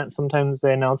in advance. Sometimes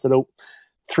they announce it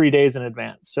 3 days in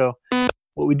advance. So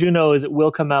what we do know is it will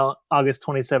come out August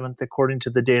 27th, according to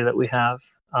the data that we have.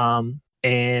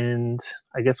 and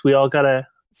I guess we all gotta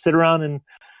sit around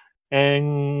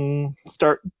and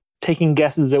start taking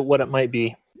guesses at what it might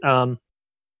be.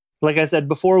 Like I said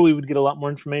before, we would get a lot more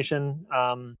information,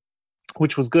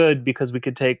 which was good because we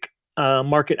could take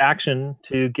market action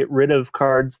to get rid of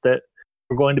cards that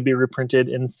were going to be reprinted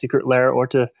in Secret Lair, or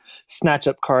to snatch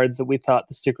up cards that we thought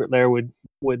the Secret Lair would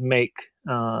make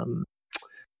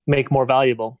more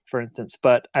valuable, for instance.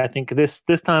 But I think this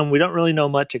time we don't really know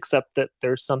much, except that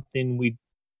there's something we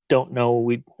don't know.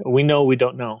 We know we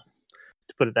don't know,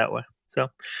 to put it that way. So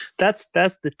that's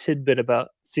the tidbit about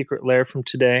Secret Lair from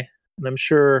today, and I'm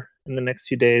sure in the next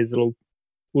few days it'll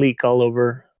leak all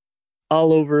over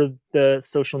the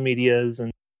social medias,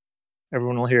 and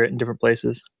everyone will hear it in different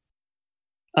places.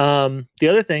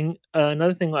 Another thing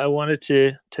I wanted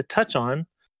to touch on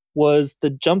was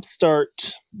the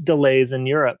Jumpstart delays in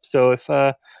Europe. So if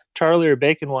Charlie or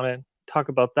Bacon want to talk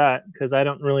about that, because I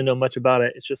don't really know much about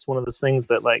it. It's just one of those things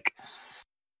that like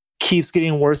keeps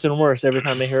getting worse and worse every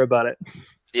time I hear about it.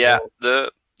 Yeah,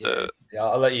 Yeah,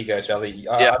 I'll let you go, Charlie.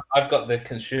 Yeah. I've got the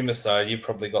consumer side. You've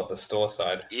probably got the store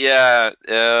side. Yeah,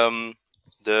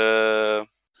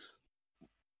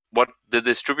 what the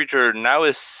distributor now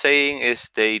is saying is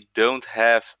they don't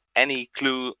have any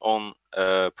clue on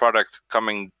product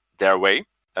coming their way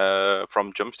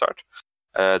from Jumpstart.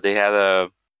 They had a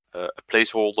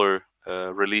placeholder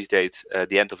release date at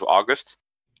the end of August.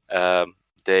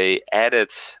 They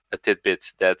added a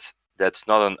tidbit that's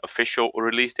not an official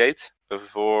release date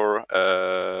for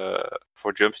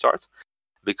Jumpstart,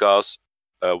 because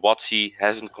WOTC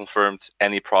hasn't confirmed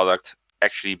any product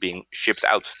actually being shipped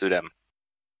out to them.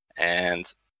 And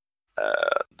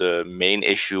the main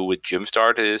issue with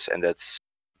Jumpstart is, and that's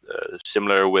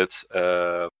similar with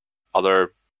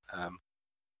other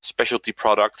specialty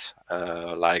products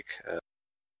like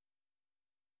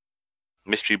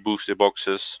mystery booster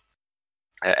boxes,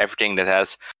 everything that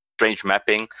has strange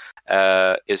mapping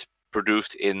is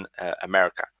produced in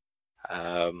America.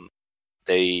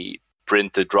 They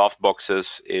print the draft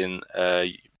boxes in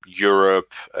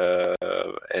Europe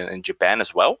and in Japan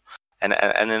as well, and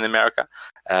in America.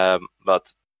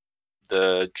 But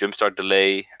the Jumpstart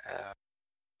delay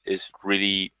is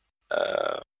really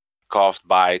caused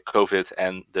by COVID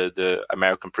and the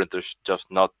American printers just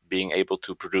not being able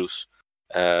to produce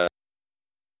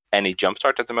any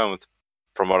Jumpstart at the moment,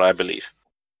 from what I believe.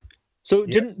 So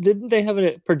didn't they have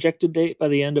a projected date by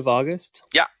the end of August?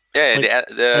 Yeah, and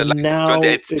now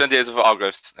 28th of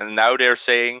August, and now they're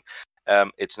saying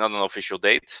it's not an official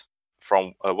date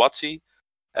from WOTC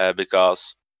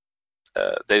because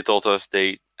they told us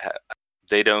they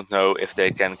don't know if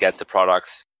they can get the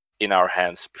product in our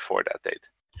hands before that date.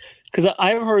 Because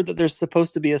I've heard that there's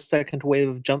supposed to be a second wave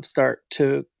of Jumpstart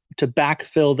to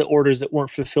backfill the orders that weren't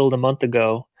fulfilled a month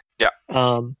ago. Yeah.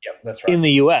 That's right. In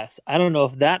the US. I don't know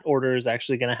if that order is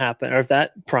actually going to happen, or if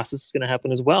that process is going to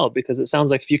happen as well, because it sounds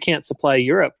like if you can't supply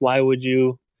Europe, why would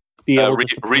you be able to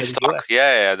supply restock? The US?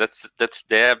 Yeah, that's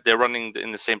they're running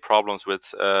in the same problems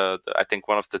with I think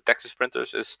one of the Texas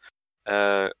printers is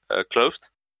closed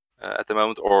at the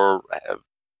moment, or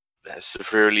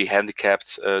severely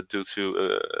handicapped due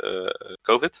to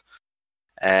COVID,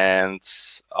 and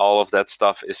all of that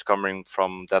stuff is coming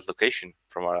from that location,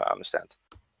 from what I understand.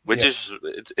 Which is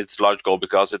it's logical,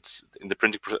 because it's in the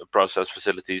printing process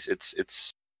facilities.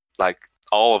 It's like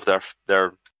all of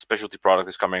their specialty product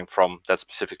is coming from that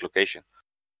specific location,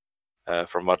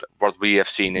 from what we have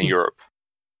seen in Europe.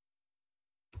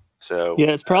 So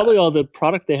yeah, it's probably all the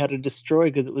product they had to destroy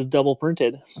because it was double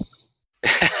printed.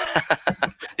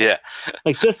 Yeah,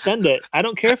 like just send it. I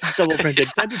don't care if it's double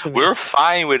printed. Send it to me. We're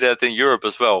fine with that in Europe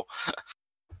as well.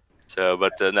 So,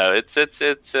 but no, it's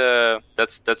that's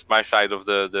my side of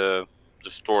the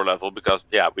store level, because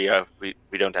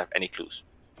we don't have any clues,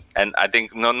 and I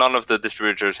think none of the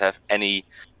distributors have any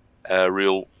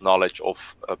real knowledge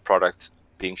of a product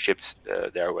being shipped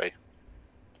their way.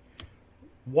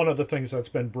 One of the things that's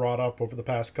been brought up over the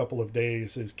past couple of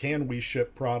days is, can we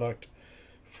ship product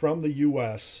from the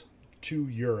U.S. to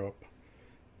Europe,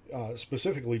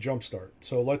 specifically Jumpstart?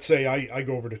 So let's say I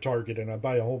go over to Target and I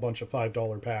buy a whole bunch of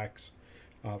 $5 packs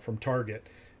from Target,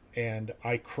 and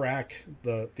I crack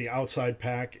the outside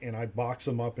pack and I box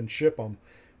them up and ship them.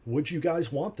 Would you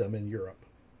guys want them in Europe?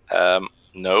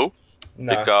 No,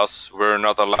 because we're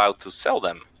not allowed to sell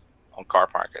them on Card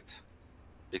Market,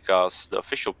 because the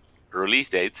official release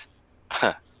date,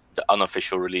 the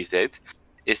unofficial release date,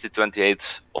 is the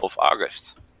 28th of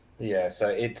August. Yeah, so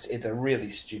it's a really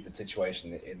stupid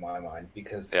situation in my mind,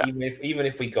 because even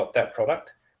if we got that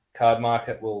product, Card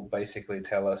Market will basically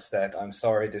tell us that, I'm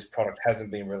sorry, this product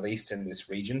hasn't been released in this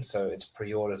region, so it's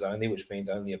pre-orders only, which means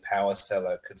only a power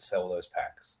seller could sell those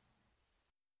packs.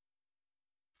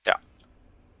 Yeah.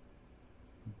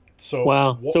 So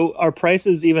wow. So are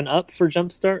prices even up for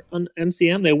Jumpstart on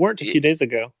MCM? They weren't a few days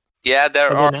ago. Yeah, there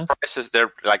Are are they now? prices.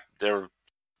 They're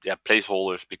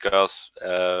placeholders because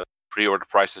pre-order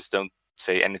prices don't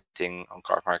say anything on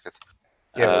Card Market.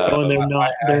 Yeah, Oh, and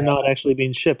they're not actually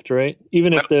being shipped, right?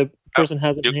 Even if the person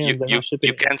has it in hand, they're not shipping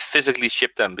you can't physically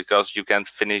ship them because you can't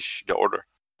finish the order.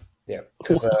 Yeah,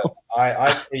 because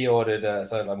I pre-ordered.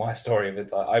 So like my story of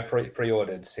it, I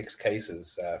pre-ordered 6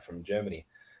 cases from Germany,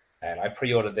 and I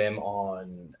pre-ordered them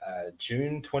on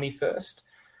June 21st,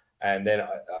 and then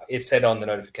it said on the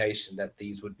notification that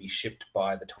these would be shipped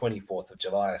by the 24th of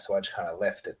July. So I just kind of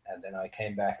left it, and then I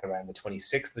came back around the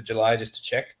 26th of July just to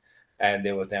check. And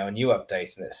there was now a new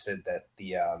update, and it said that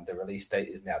the release date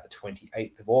is now the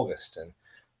 28th of August. And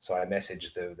so I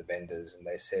messaged the vendors, and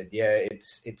they said, yeah,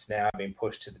 it's now been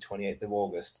pushed to the 28th of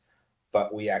August,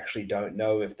 but we actually don't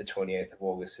know if the 28th of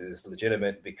August is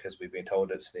legitimate because we've been told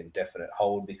it's an indefinite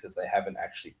hold because they haven't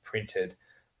actually printed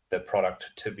the product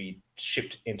to be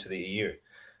shipped into the EU.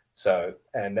 So,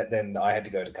 and then I had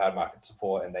to go to Card Market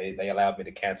support, and they allowed me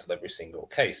to cancel every single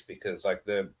case because like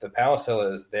the power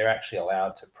sellers, they're actually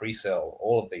allowed to pre-sell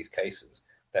all of these cases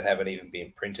that haven't even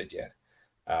been printed yet.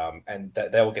 And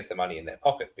they will get the money in their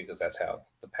pocket because that's how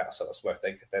the power sellers work.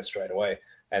 They get that straight away.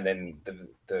 And then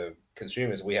the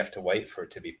consumers, we have to wait for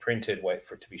it to be printed, wait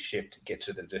for it to be shipped, get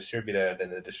to the distributor, then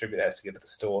the distributor has to get to the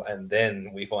store, and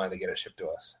then we finally get it shipped to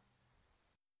us.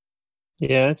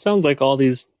 Yeah, it sounds like all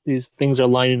these things are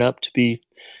lining up to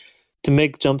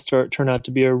make Jumpstart turn out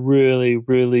to be a really,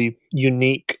 really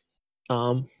unique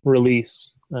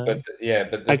release. But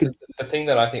the thing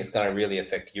that I think is going to really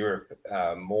affect Europe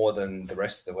more than the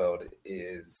rest of the world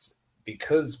is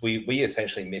because we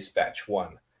essentially missed batch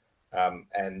 1,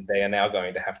 and they are now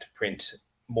going to have to print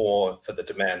more for the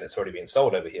demand that's already been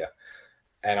sold over here.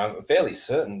 And I'm fairly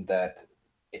certain that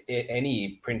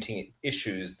any printing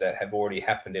issues that have already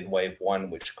happened in wave 1,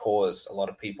 which caused a lot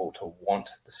of people to want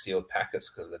the sealed packets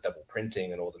because of the double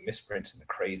printing and all the misprints and the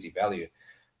crazy value,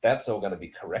 that's all going to be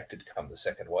corrected come the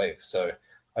second wave. So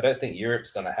I don't think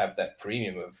Europe's going to have that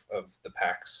premium of the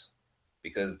packs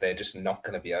because they're just not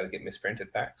going to be able to get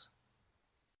misprinted packs.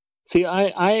 See,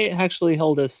 I actually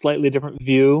hold a slightly different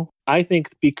view. I think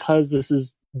because this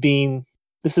is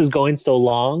going so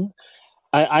long,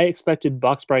 I expected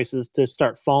box prices to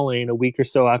start falling a week or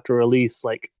so after release.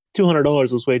 Like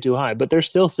 $200 was way too high, but they're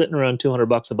still sitting around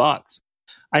 $200 a box.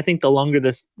 I think the longer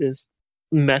this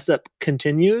mess up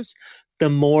continues, the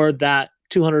more that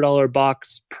 $200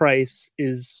 box price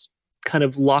is kind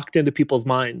of locked into people's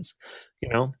minds. You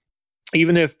know,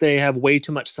 even if they have way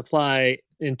too much supply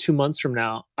in 2 months from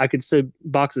now, I could see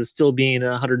boxes still being at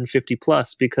 150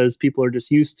 plus because people are just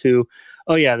used to,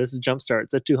 oh yeah, this is Jumpstart.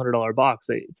 It's a $200 box.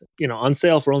 It's, on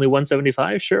sale for only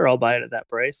 $175. Sure, I'll buy it at that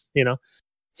price.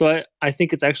 So I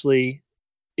think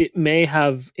it may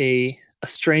have a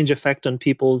strange effect on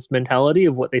people's mentality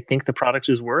of what they think the product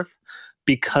is worth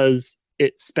because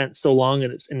it spent so long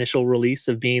in its initial release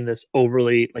of being this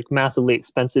overly, like massively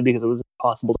expensive because it was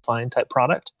impossible to find type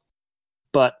product.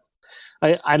 But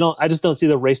I just don't see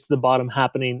the race to the bottom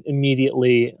happening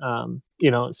immediately.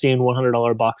 Seeing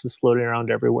 $100 boxes floating around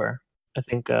everywhere. I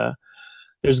think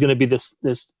there's going to be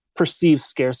this perceived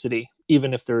scarcity,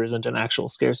 even if there isn't an actual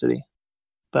scarcity.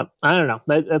 But I don't know.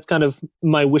 That's kind of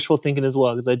my wishful thinking as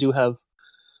well, because I do have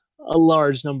a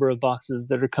large number of boxes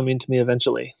that are coming to me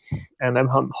eventually, and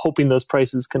I'm hoping those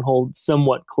prices can hold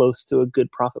somewhat close to a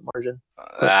good profit margin.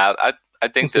 I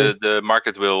think the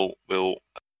market will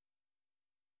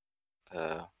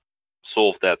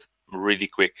solve that really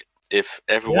quick. If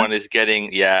everyone is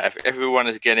getting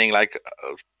like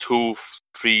 2,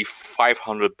 3,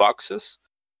 500 boxes,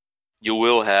 you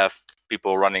will have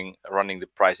people running the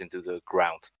price into the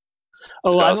ground.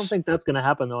 Oh, I don't think that's going to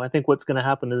happen though. I think what's going to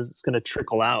happen is it's going to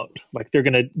trickle out. Like they're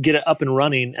going to get it up and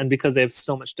running, and because they have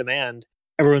so much demand,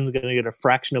 everyone's going to get a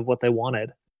fraction of what they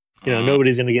wanted.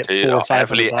 Nobody's going to get 4 or 5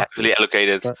 boxes. Heavily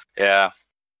allocated. But, yeah.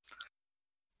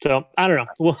 So I don't know.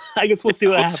 Well, I guess we'll see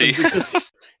what happens.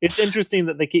 It's interesting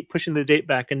that they keep pushing the date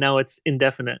back, and now it's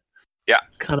indefinite. Yeah,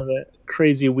 it's kind of a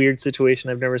crazy, weird situation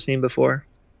I've never seen before.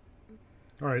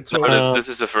 All right, so this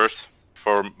is the first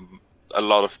for a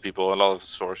lot of people, a lot of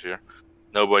stores here.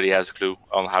 Nobody has a clue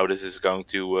on how this is going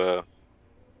to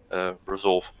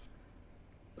resolve.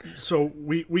 So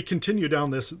we continue down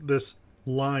this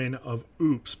line of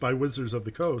Oops by Wizards of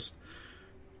the Coast,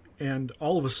 and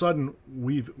all of a sudden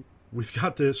we've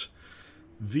got this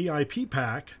VIP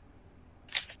pack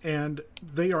and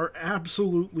they are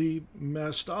absolutely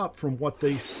messed up from what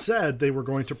they said they were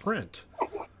going to print.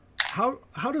 How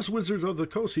does Wizards of the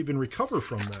Coast even recover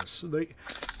from this?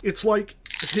 It's like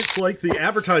the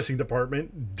advertising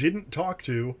department didn't talk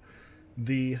to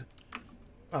the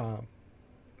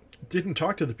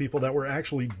people that were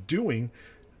actually doing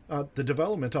the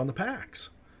development on the packs.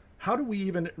 How do we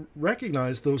even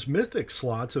recognize those mythic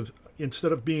slots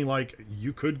instead of being like,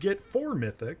 you could get 4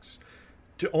 mythics,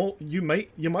 you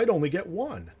might only get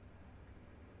 1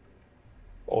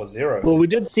 or 0? Well, we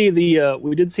did see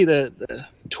the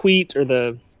tweet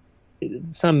or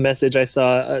some message I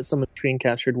saw someone screen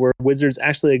captured where Wizards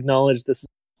actually acknowledged this is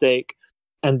a mistake,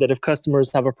 and that if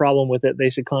customers have a problem with it, they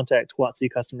should contact WOTC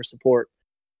customer support.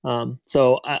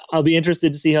 So I'll be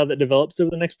interested to see how that develops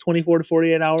over the next 24 to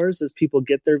 48 hours as people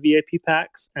get their VIP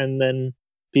packs, and then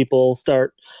people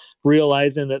start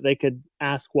realizing that they could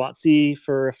ask WOTC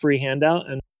for a free handout.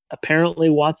 And apparently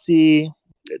WOTC,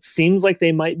 it seems like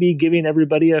they might be giving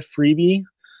everybody a freebie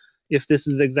if this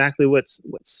is exactly what's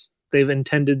they've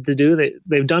intended to do.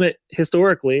 They've done it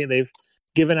historically. They've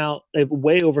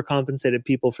way overcompensated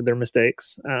people for their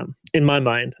mistakes. In my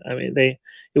mind, I mean, it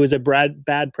was a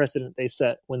bad precedent they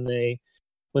set when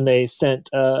they sent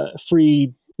a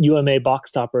free UMA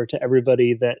box topper to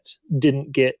everybody that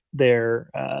didn't get their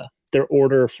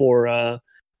order for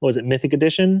what was it, Mythic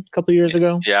Edition a couple years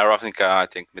ago? Yeah, Ravnica, I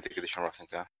think Mythic Edition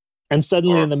Ravnica. And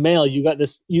suddenly in the mail, you got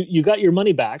this. You got your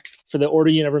money back for the order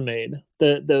you never made.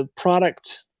 The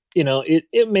product,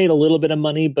 it made a little bit of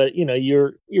money, but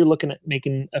you're looking at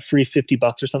making a free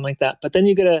 $50 or something like that. But then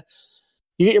you get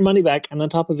your money back, and on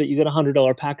top of it, you get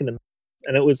 $100 pack in the mail.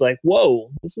 And it was like,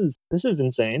 whoa, this is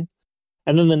insane.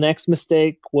 And then the next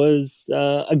mistake was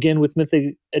again with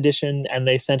Mythic Edition, and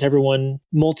they sent everyone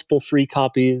multiple free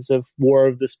copies of War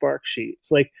of the Spark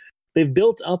sheets. Like, they've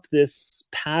built up this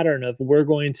pattern of, we're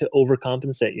going to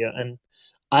overcompensate you. And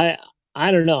I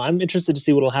don't know. I'm interested to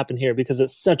see what will happen here, because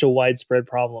it's such a widespread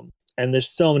problem. And there's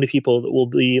so many people that will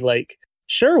be like,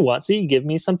 sure, WOTC, give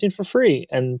me something for free.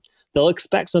 And they'll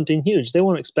expect something huge. They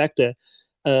won't expect a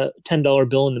 $10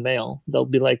 bill in the mail. They'll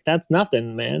be like, that's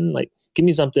nothing, man. Like, give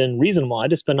me something reasonable. I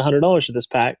just spent $100 for this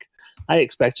pack. I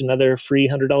expect another free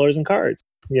 $100 in cards,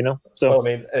 So, well, I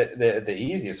mean, the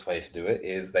easiest way to do it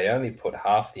is they only put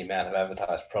half the amount of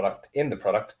advertised product in the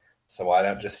product. So why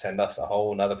don't just send us a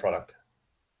whole nother product?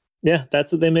 Yeah,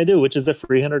 that's what they may do, which is a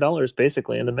free $100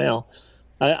 basically in the mail.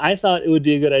 I thought it would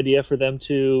be a good idea for them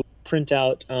to print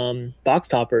out box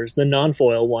toppers, the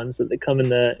non-foil ones that they come in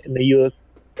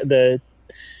the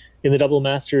Double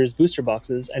Masters booster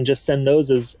boxes, and just send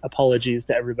those as apologies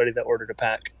to everybody that ordered a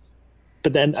pack.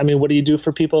 But then, I mean, what do you do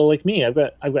for people like me? I've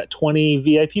got 20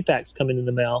 VIP packs coming in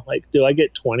the mail. Like, do I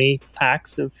get 20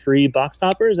 packs of free box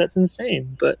toppers? That's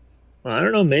insane. But I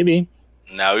don't know, maybe.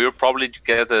 Now you'll probably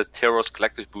get a Teros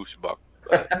Collector's booster box.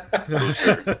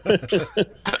 Booster.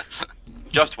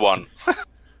 Just one.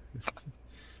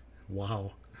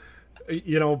 Wow.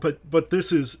 But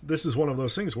this is one of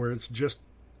those things where it's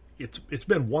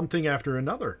been one thing after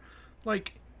another.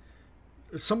 Like,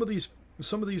 some of these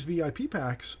VIP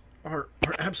packs are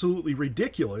absolutely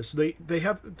ridiculous.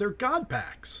 They're god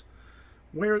packs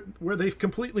where they've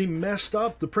completely messed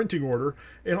up the printing order,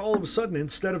 and all of a sudden,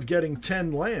 instead of getting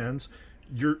 10 lands,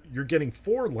 you're getting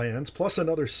 4 lands plus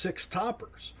another 6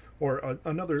 toppers, or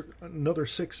another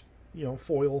 6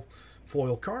 foil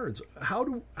cards. How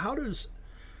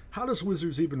does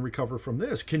Wizards even recover from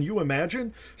this? Can you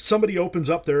imagine somebody opens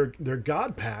up their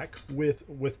god pack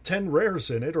with 10 rares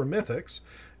in it, or mythics,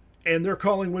 and they're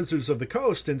calling Wizards of the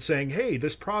Coast and saying, "Hey,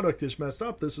 this product is messed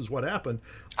up. This is what happened.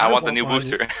 I want the new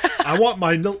booster. I want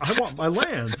my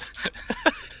lands."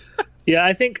 Yeah,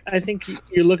 I think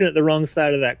you're looking at the wrong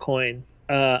side of that coin.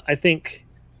 I think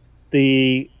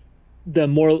the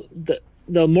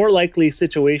more likely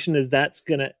situation is that's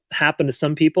going to happen to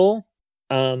some people.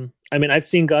 I mean, I've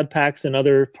seen God packs and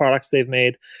other products they've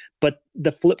made, but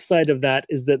the flip side of that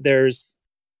is that there's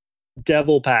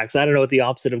devil packs. I don't know what the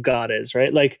opposite of God is,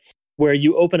 right? Like, where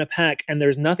you open a pack and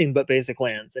there's nothing but basic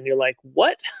lands, and you're like,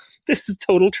 what? This is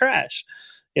total trash.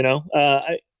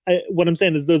 What I'm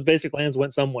saying is those basic lands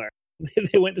went somewhere.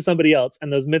 They went to somebody else,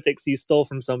 and those mythics you stole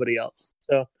from somebody else.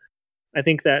 So I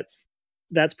think that's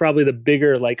probably the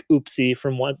bigger, like, oopsie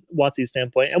from WOTC's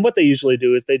standpoint. And what they usually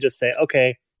do is they just say,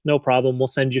 okay, no problem, we'll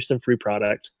send you some free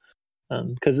product,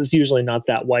 because it's usually not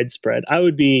that widespread.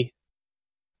 I'd be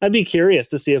curious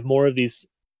to see if more of these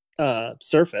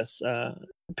surface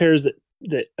pairs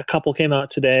that a couple came out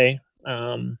today.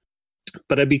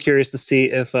 But I'd be curious to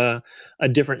see if a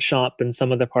different shop in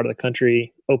some other part of the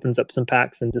country opens up some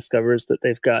packs and discovers that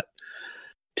they've got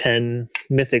 10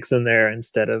 mythics in there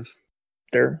instead of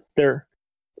they're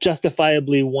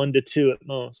justifiably 1 to 2 at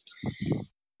most.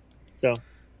 So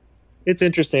it's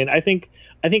interesting. I think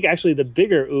actually the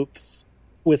bigger oops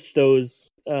with those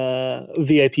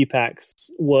VIP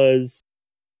packs was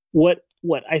what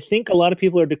I think a lot of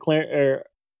people are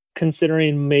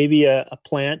considering maybe a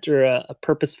plant or a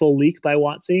purposeful leak by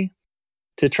WOTC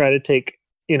to try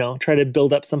to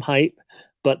build up some hype.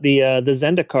 But the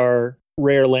Zendikar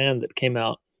rare land that came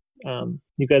out,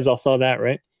 you guys all saw that,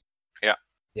 right? Yeah.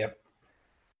 Yep.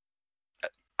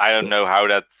 I don't know how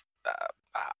that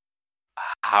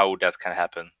can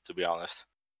happen. To be honest,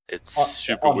 it's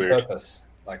super on weird. Purpose.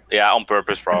 On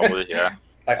purpose, probably. Yeah.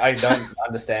 I don't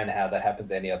understand how that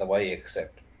happens any other way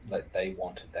except that they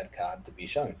wanted that card to be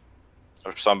shown.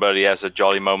 Or somebody has a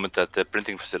jolly moment at the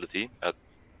printing facility.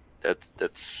 That's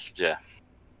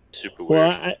super weird.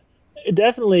 Well,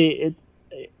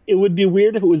 it would be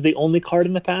weird if it was the only card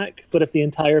in the pack, but if the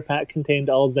entire pack contained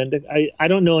all Zendikar, I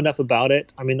don't know enough about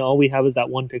it. I mean, all we have is that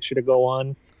one picture to go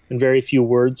on and very few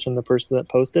words from the person that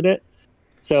posted it.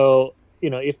 So,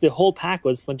 if the whole pack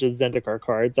was a bunch of Zendikar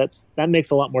cards, that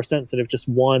makes a lot more sense than if just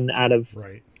one out of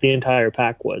the entire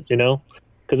pack was,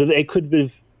 because they could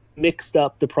have mixed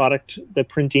up the product, the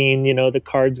printing, the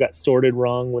cards got sorted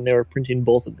wrong when they were printing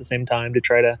both at the same time to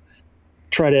try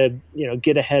to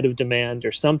get ahead of demand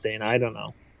or something. I don't know.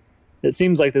 It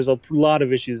seems like there's a lot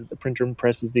of issues at the printer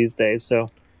presses these days. So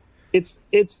it's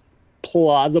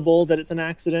plausible that it's an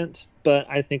accident, but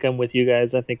I think I'm with you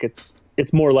guys. I think it's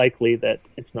more likely that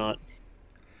it's not.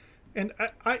 And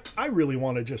I really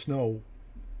want to just know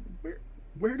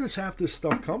where does half this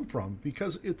stuff come from?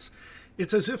 Because it's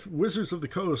as if Wizards of the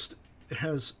Coast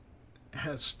has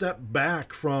stepped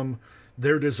back from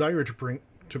their desire to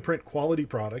print quality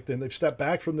product, and they've stepped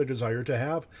back from the desire to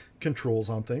have controls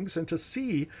on things, and to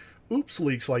see oops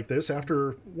leaks like this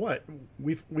after what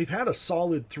we've had a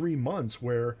solid 3 months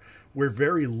where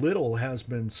very little has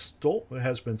been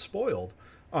spoiled,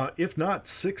 if not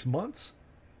 6 months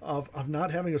of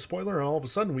not having a spoiler, and all of a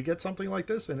sudden we get something like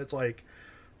this, and it's like,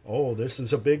 oh, this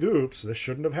is a big oops. This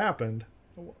shouldn't have happened.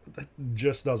 That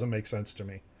just doesn't make sense to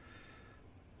me.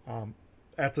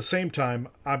 At the same time,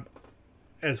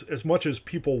 as much as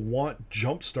people want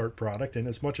Jumpstart product, and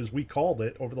as much as we called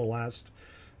it over the last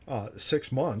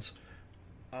 6 months,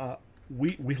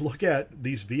 we look at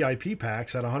these VIP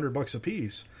packs at $100 a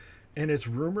piece, and it's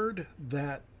rumored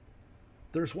that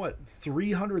there's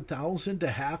 300,000 to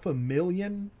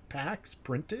 500,000 packs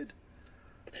printed.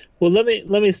 Well, let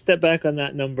me step back on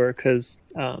that number, because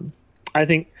I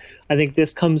think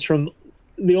this comes from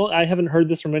I haven't heard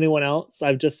this from anyone else.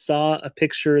 I've just saw a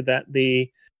picture that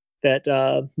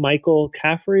Michael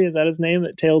Caffrey, is that his name,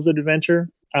 at Tales of Adventure?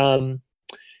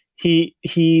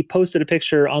 He posted a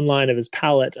picture online of his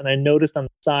palette, and I noticed on the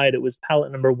side it was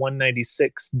palette number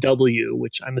 196W,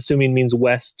 which I'm assuming means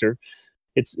west, or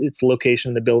its location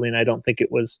in the building. I don't think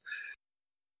it was.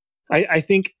 I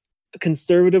think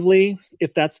conservatively,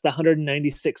 if that's the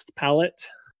 196th palette,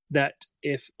 that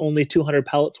if only 200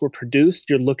 pallets were produced,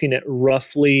 you're looking at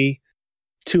roughly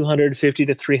 250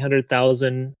 to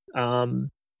 300,000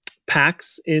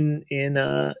 packs in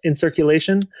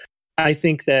circulation. I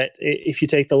think that if you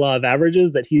take the law of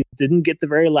averages, that he didn't get the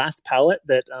very last pallet,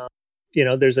 that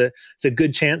there's a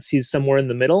good chance he's somewhere in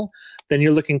the middle. Then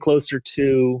you're looking closer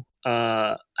to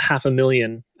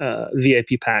 500,000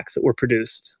 VIP packs that were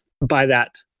produced by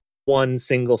that one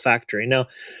single factory. Now,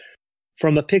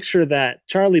 from a picture that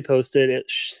Charlie posted, it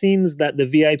seems that the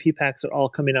VIP packs are all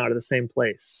coming out of the same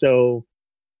place. So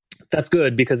that's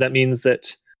good, because that means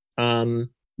that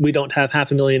we don't have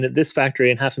 500,000 at this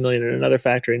factory and 500,000 at another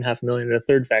factory and 500,000 at a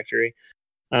third factory.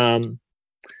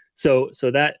 So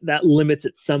that limits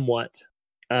it somewhat.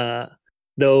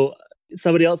 Though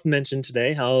somebody else mentioned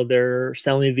today how they're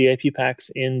selling VIP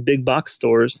packs in big box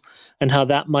stores, and how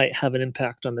that might have an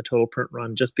impact on the total print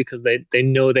run, just because they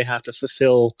know they have to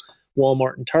fulfill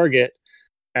Walmart and Target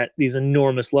at these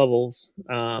enormous levels.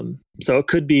 So it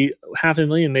could be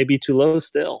 500,000, maybe too low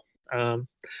still.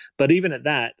 But even at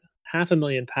that,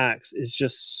 500,000 packs is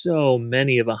just so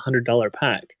many of $100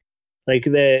 pack.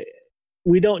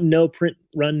 We don't know print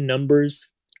run numbers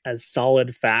as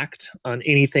solid fact on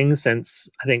anything since,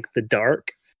 I think, the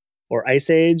Dark or Ice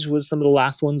Age was some of the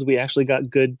last ones we actually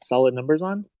got good solid numbers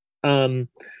on.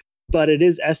 But it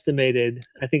is estimated,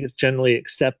 I think it's generally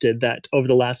accepted, that over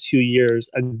the last few years,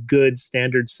 a good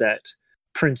standard set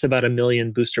prints about 1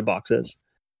 million booster boxes.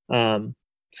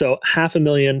 So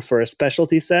 500,000 for a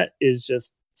specialty set is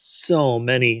just so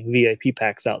many VIP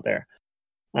packs out there.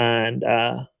 And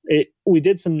we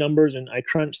did some numbers, and I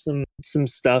crunched some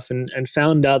stuff and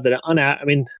found out that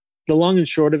the long and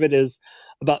short of it is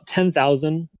about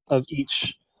 10,000 of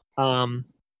each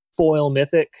foil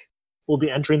mythic will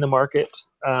be entering the market.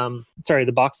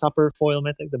 The box topper foil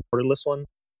mythic, the borderless one,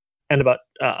 and about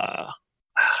I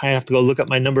have to go look up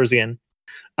my numbers again.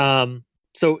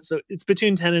 So it's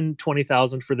between 10 and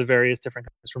 20,000 for the various different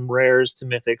kinds, from rares to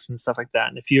mythics and stuff like that.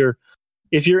 And if you're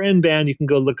in band, you can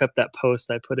go look up that post.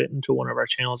 I put it into one of our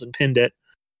channels and pinned it.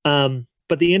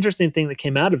 But the interesting thing that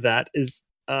came out of that is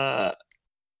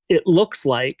it looks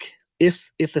like if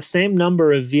the same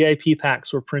number of VIP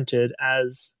packs were printed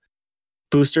as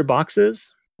booster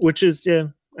boxes, which is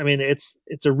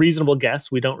it's a reasonable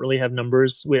guess. We don't really have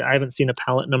numbers. I haven't seen a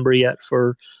pallet number yet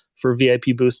for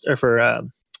VIP boost or for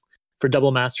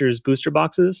Double Masters booster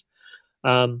boxes.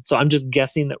 So I'm just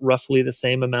guessing that roughly the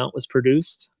same amount was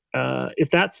produced. If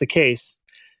that's the case,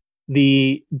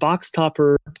 the box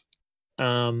topper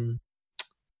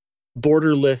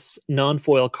borderless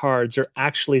non-foil cards are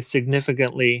actually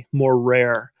significantly more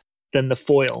rare than the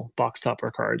foil box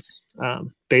topper cards,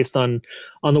 based on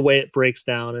the way it breaks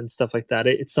down and stuff like that.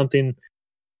 It's something,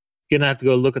 you're gonna have to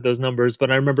go look at those numbers,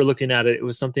 but I remember looking at it. It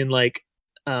was something like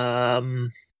I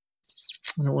don't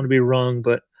want to be wrong,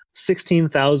 but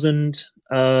 16,000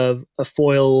 of a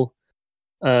foil,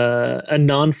 a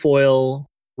non-foil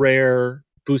rare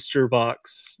booster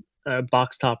box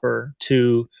topper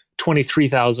to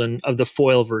 23,000 of the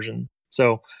foil version.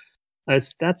 So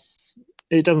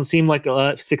it doesn't seem like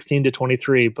 16 to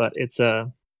 23, but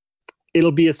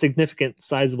it'll be a significant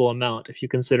sizable amount if you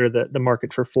consider that the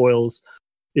market for foils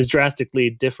is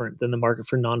drastically different than the market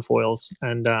for non-foils.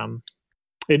 And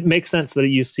it makes sense that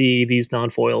you see these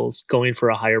non-foils going for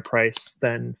a higher price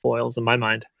than foils in my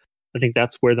mind. I think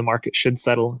that's where the market should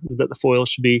settle, is that the foils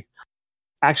should be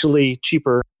actually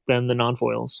cheaper than the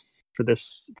non-foils for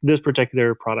this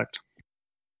particular product.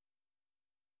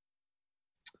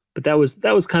 But that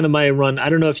was kind of my run. I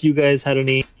don't know if you guys had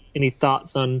any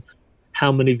thoughts on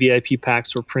how many VIP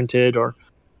packs were printed, or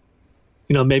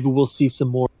maybe we'll see some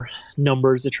more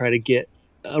numbers to try to get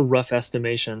a rough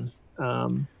estimation.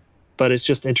 But it's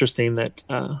just interesting that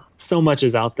so much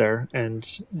is out there, and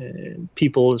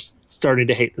people is starting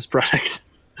to hate this product,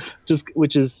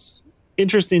 which is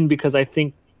interesting because I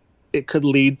think it could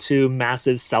lead to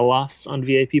massive sell-offs on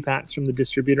VIP packs from the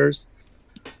distributors.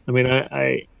 I mean,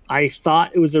 I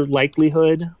thought it was a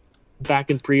likelihood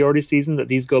back in pre-order season that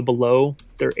these go below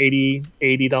their $80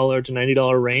 to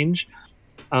 $90 range.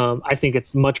 I think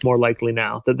it's much more likely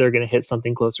now that they're going to hit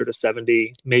something closer to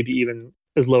 70, maybe even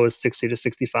as low as 60 to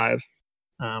 65.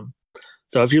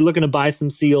 So if you're looking to buy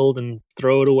some sealed and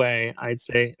throw it away, I'd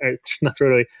say, or not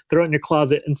throw it away, throw it in your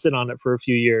closet and sit on it for a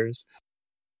few years.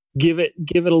 Give it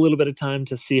a little bit of time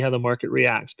to see how the market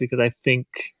reacts, because I think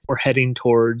we're heading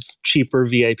towards cheaper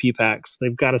VIP packs.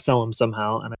 They've got to sell them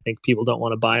somehow, and I think people don't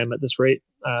want to buy them at this rate,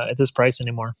 at this price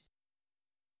anymore.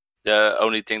 The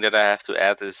only thing that I have to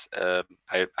add is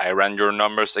I ran your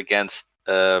numbers against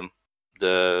the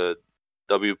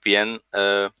WPN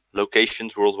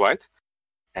locations worldwide,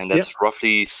 and that's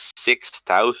roughly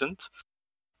 6,000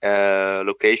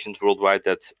 locations worldwide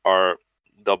that are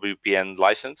WPN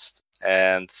licensed.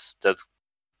 And that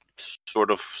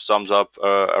sort of sums up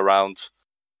around,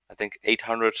 I think,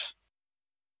 800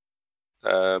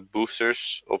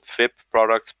 boosters of VIP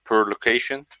product per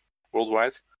location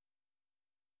worldwide.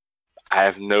 I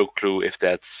have no clue if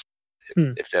that's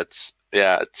it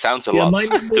sounds a lot,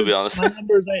 to be honest. My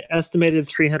numbers, I estimated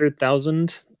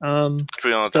 300,000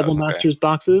 Double Masters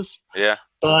boxes. Yeah,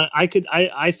 but I think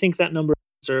that number is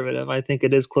conservative. I think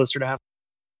it is closer to half.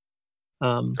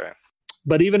 Okay.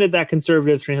 But even at that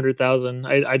conservative 300,000,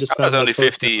 I just found that's only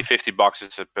 50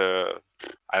 boxes. I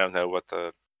don't know what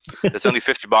the. It's only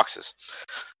 50 boxes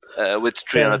with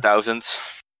 300,000.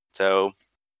 So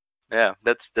yeah,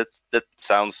 that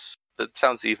sounds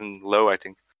even low, I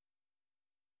think.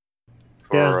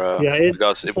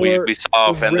 Because if we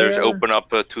saw vendors open up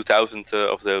 2,000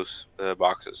 of those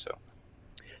boxes, so.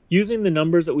 Using the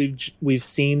numbers that we've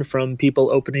seen from people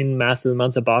opening massive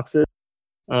amounts of boxes,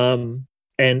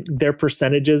 and their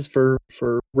percentages for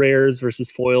rares versus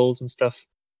foils and stuff.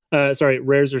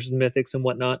 Rares versus mythics and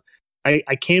whatnot.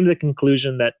 I came to the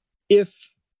conclusion that if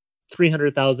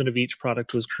 300,000 of each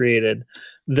product was created,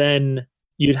 then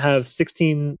you'd have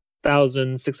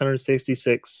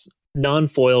 16,666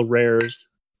 non-foil rares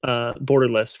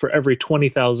borderless for every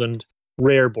 20,000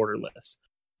 rare borderless.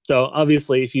 So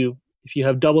obviously, if you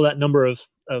have double that number of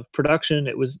production,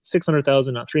 it was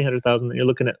 600,000, not 300,000.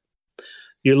 That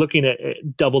you're looking at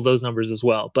double those numbers as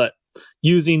well. But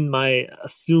using my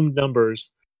assumed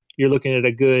numbers, you're looking at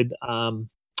a good, 5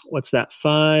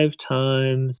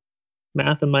 times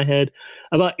math in my head,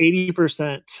 about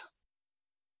 80%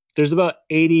 there's about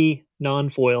 80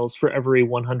 non-foils for every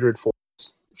 100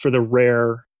 foils for the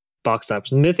rare box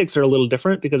toppers. Mythics are a little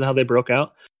different because of how they broke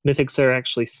out. Mythics are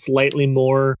actually slightly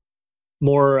more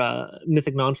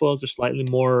mythic non-foils are slightly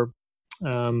more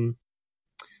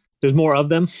there's more of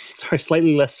them. Sorry,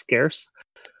 slightly less scarce.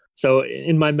 So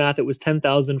in my math, it was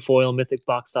 10,000 foil mythic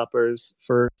box toppers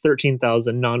for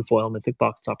 13,000 non-foil mythic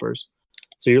box toppers.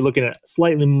 So you're looking at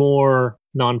slightly more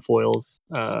non-foils,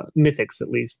 mythics at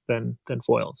least, than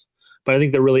foils. But I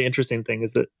think the really interesting thing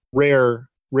is that rare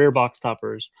box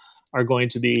toppers are going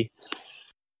to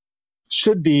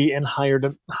should be in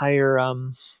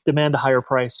demand a higher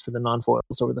price for the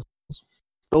non-foils over the foils.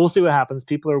 But we'll see what happens.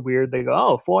 People are weird. They go,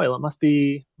 "Oh, foil! It must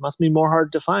be more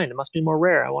hard to find. It must be more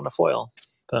rare. I want a foil."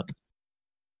 But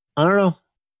I don't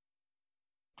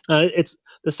know. It's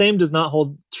the same does not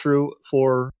hold true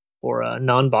for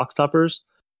non-box toppers.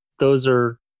 Those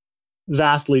are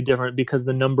vastly different because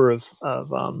the number of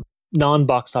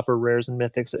non-box topper rares and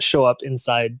mythics that show up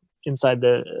inside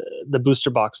the booster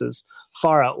boxes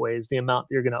far outweighs the amount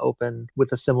that you're going to open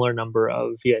with a similar number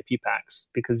of VIP packs,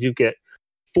 because you get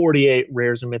 48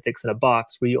 rares or mythics in a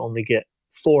box where you only get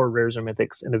 4 rares or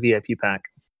mythics in a VIP pack.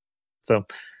 So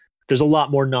there's a lot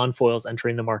more non-foils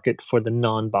entering the market for the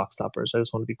non-box toppers. I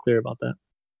just want to be clear about that.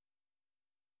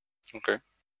 Okay.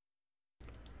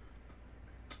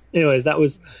 Anyways, that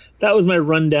was my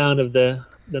rundown of the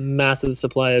massive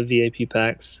supply of VIP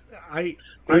packs.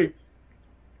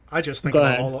 I just think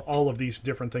about all of these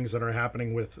different things that are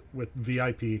happening with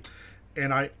VIP,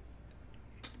 and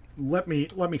let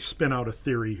me spin out a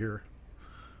theory here,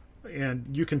 and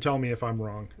you can tell me if I'm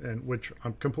wrong, and which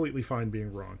I'm completely fine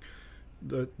being wrong.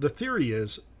 The theory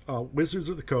is Wizards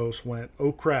of the Coast went,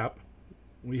 oh crap,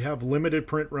 we have limited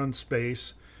print run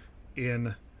space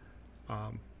in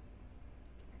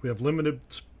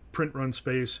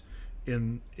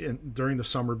during the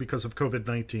summer because of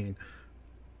COVID-19.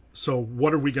 So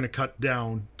what are we going to cut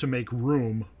down to make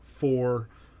room for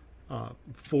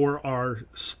our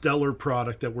stellar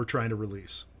product that we're trying to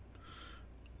release?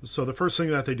 So the first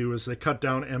thing that they do is they cut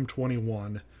down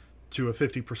M21 to a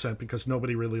 50% because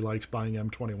nobody really likes buying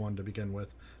M21 to begin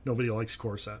with. Nobody likes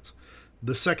core sets.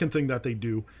 The second thing that they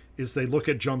do is they look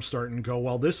at Jumpstart and go,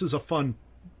 well, this is a fun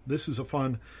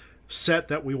set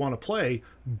that we want to play,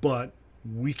 but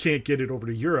we can't get it over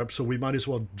to Europe, so we might as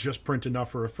well just print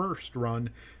enough for a first run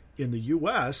in the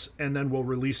US, and then we'll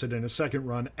release it in a second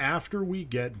run after we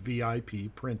get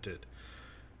VIP printed.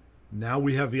 Now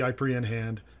we have VIP in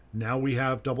hand. Now we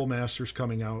have Double Masters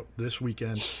coming out this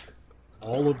weekend.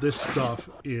 All of this stuff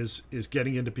is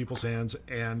getting into people's hands,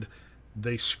 and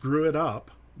they screw it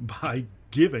up by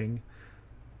giving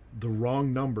the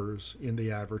wrong numbers in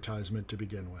the advertisement to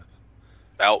begin with.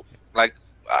 Well,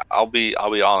 I'll be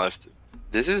honest.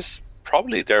 This is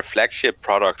probably their flagship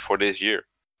product for this year,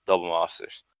 Double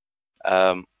Masters.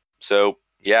 So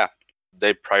yeah,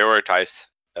 they prioritized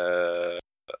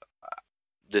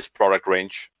this product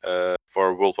range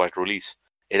for worldwide release.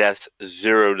 It has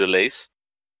 0 delays,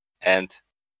 and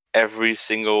every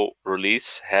single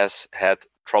release has had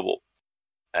trouble.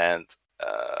 And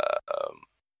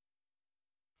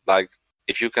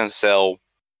if you can sell,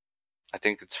 I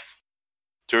think it's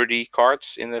 30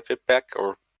 cards in the VIP pack,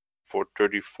 or for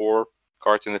 34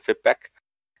 cards in the VIP pack.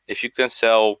 If you can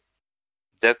sell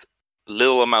that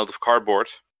little amount of cardboard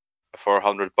for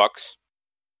 $100,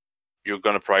 you're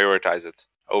gonna prioritize it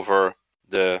over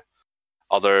the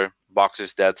other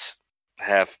boxes that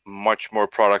have much more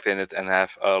product in it and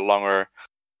have a longer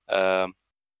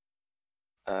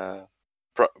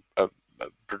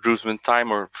producement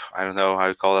time, or I don't know how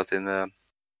you call that in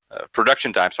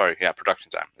production time. Sorry, yeah,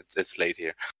 production time. It's late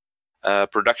here.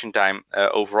 Production time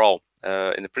overall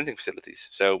in the printing facilities.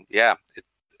 So yeah,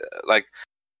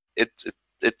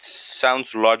 it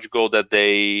sounds logical that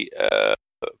they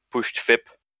pushed VIP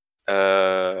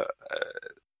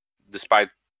despite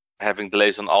having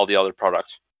delays on all the other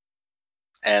products.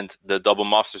 And the Double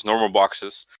Masters normal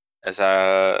boxes, as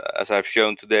I've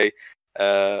shown today,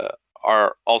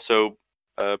 are also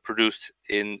produced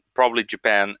in probably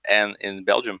Japan and in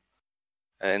Belgium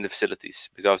in the facilities,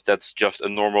 because that's just a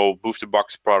normal booster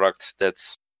box product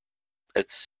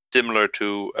it's similar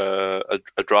to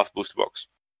a draft booster box.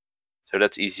 So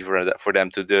that's easy for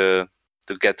them to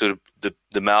get to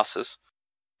the masses,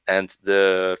 and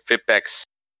the VIP packs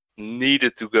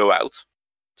needed to go out.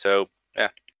 So yeah,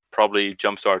 probably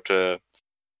Jumpstart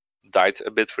died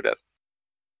a bit for that.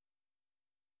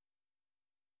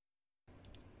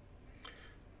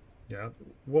 Yeah,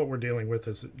 what we're dealing with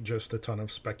is just a ton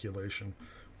of speculation.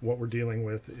 What we're dealing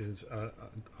with is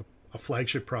a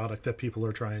flagship product that people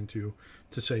are trying to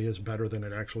say is better than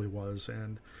it actually was.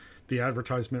 And the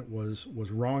advertisement was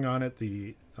wrong on it.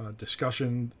 The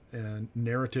discussion and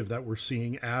narrative that we're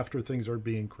seeing after things are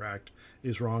being cracked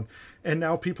is wrong. And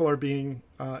now people are being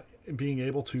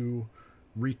able to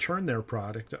return their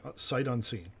product sight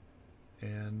unseen.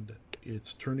 And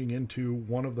it's turning into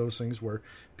one of those things where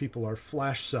people are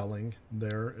flash selling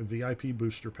their VIP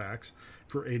booster packs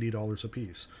for $80 a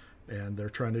piece. And they're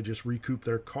trying to just recoup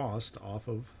their cost off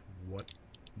of what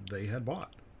they had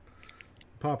bought.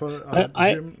 Papa,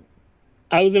 Jim?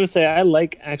 I was going to say, I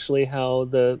like actually how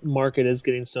the market is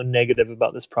getting so negative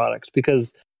about this product,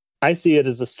 because I see it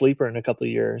as a sleeper in a couple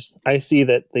of years. I see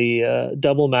that the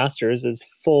Double Masters is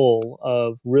full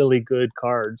of really good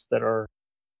cards that are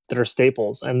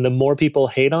staples. And the more people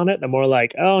hate on it, the more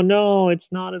like, oh no,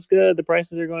 it's not as good. The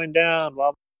prices are going down.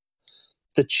 Blah, blah.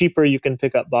 The cheaper you can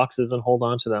pick up boxes and hold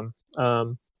on to them.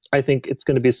 I think it's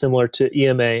going to be similar to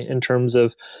EMA in terms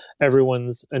of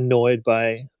everyone's annoyed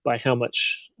by how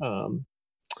much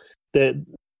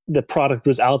the product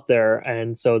was out there,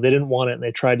 and so they didn't want it and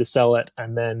they tried to sell it,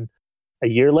 and then a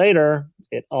year later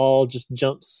it all just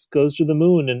goes to the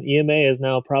moon, and EMA is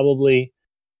now probably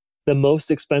the most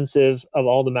expensive of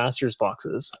all the Masters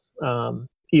boxes,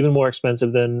 even more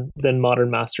expensive than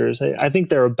Modern Masters. I think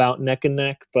they're about neck and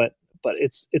neck, but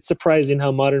it's surprising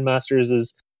how Modern Masters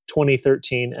is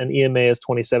 2013 and EMA is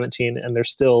 2017, and they're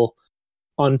still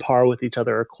on par with each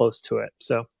other or close to it.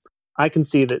 So I can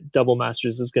see that Double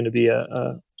Masters is going to be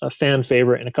a fan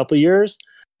favorite in a couple of years,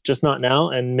 just not now,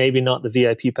 and maybe not the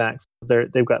VIP packs.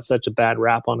 They've got such a bad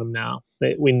rap on them now.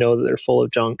 We know that they're full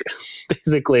of junk,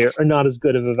 basically, or not as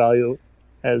good of a value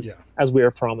as we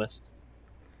are promised.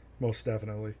 Most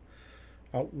definitely.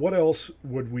 What else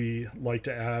would we like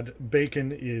to add?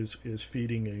 Bacon is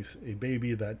feeding a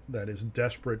baby that is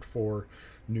desperate for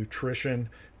nutrition.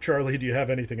 Charlie, do you have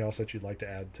anything else that you'd like to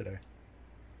add today?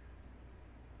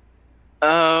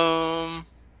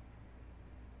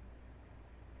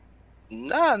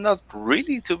 No, not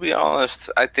really, to be honest.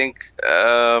 I think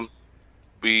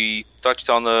we touched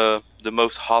on the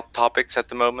most hot topics at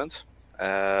the moment.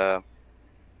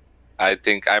 I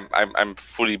think I'm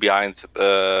fully behind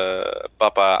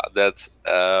Papa that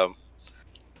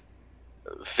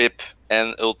VIP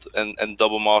and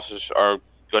Double Masters are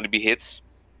going to be hits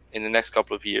in the next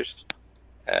couple of years.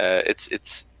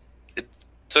 It's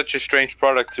such a strange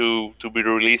product to be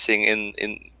releasing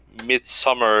in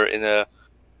midsummer in a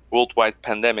worldwide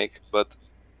pandemic, but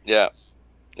yeah,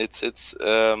 it's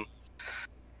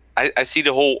I see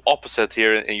the whole opposite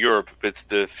here in Europe with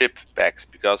the VIP packs,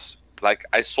 because like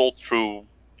I sold through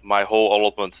my whole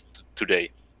allotment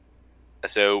today,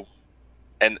 so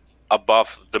and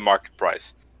above the market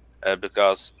price,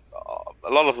 because a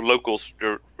lot of locals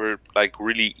were like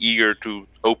really eager to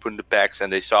open the packs,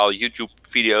 and they saw YouTube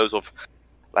videos of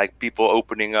like people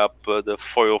opening up the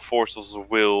foil Forces of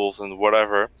Wills and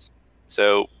whatever.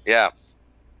 So yeah,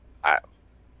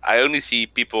 I only see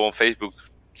people on Facebook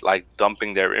like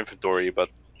dumping their inventory,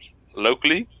 but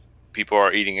locally people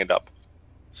are eating it up.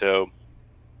 So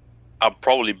I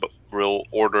probably will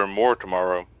order more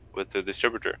tomorrow with the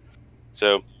distributor.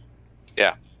 So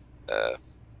yeah,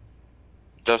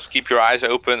 just keep your eyes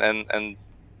open, and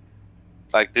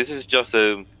like this is just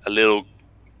a little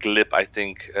glip, I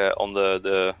think, on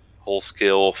the whole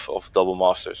scale of Double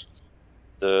Masters.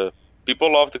 The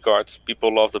people love the cards,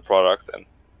 people love the product, and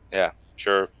yeah,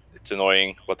 sure, it's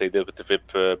annoying what they did with the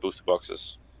VIP booster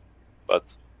boxes,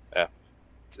 but yeah,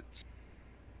 it's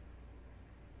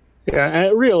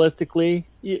yeah. Realistically,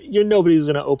 you're nobody's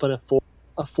going to open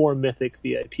a four mythic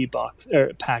VIP box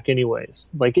or pack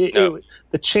anyways. Like the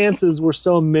chances were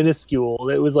so minuscule.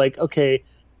 It was like, okay,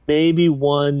 maybe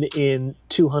 1 in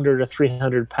 200 or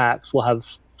 300 packs will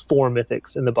have 4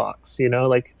 mythics in the box. You know,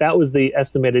 like that was the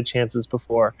estimated chances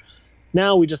before.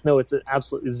 Now we just know it's an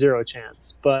absolutely zero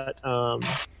chance. But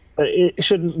it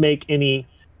shouldn't make any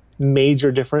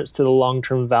major difference to the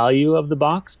long-term value of the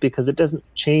box, because it doesn't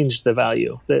change the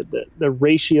value. The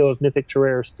ratio of mythic to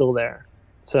rare is still there.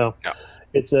 So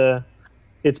it's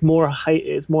more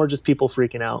just people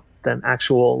freaking out than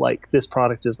actual like this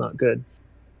product is not good.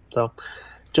 So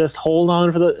just hold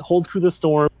through the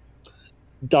storm.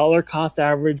 Dollar cost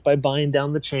average by buying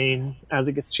down the chain as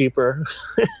it gets cheaper,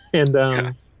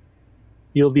 and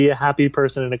you'll be a happy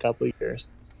person in a couple of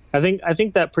years. I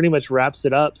think that pretty much wraps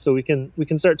it up. So we can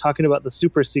start talking about the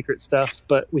super secret stuff,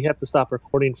 but we have to stop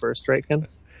recording first, right, Ken?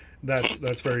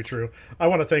 That's very true. I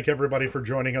want to thank everybody for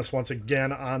joining us once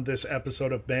again on this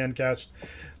episode of Bandcast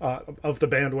of the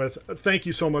Bandwidth. Thank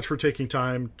you so much for taking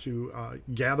time to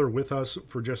gather with us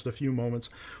for just a few moments.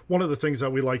 One of the things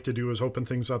that we like to do is open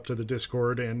things up to the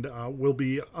Discord, and we'll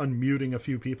be unmuting a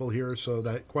few people here so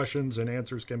that questions and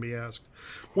answers can be asked.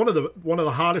 One of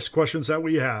the hottest questions that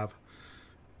we have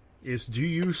is, do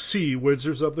you see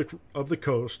Wizards of the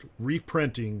Coast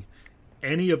reprinting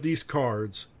any of these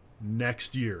cards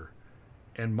next year?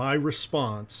 And my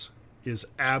response is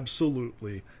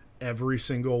absolutely every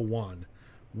single one.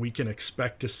 We can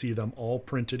expect to see them all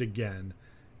printed again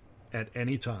at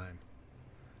any time.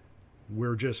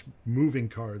 We're just moving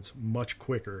cards much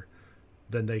quicker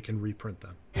than they can reprint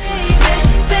them. Baby,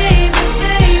 baby,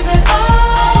 baby, oh.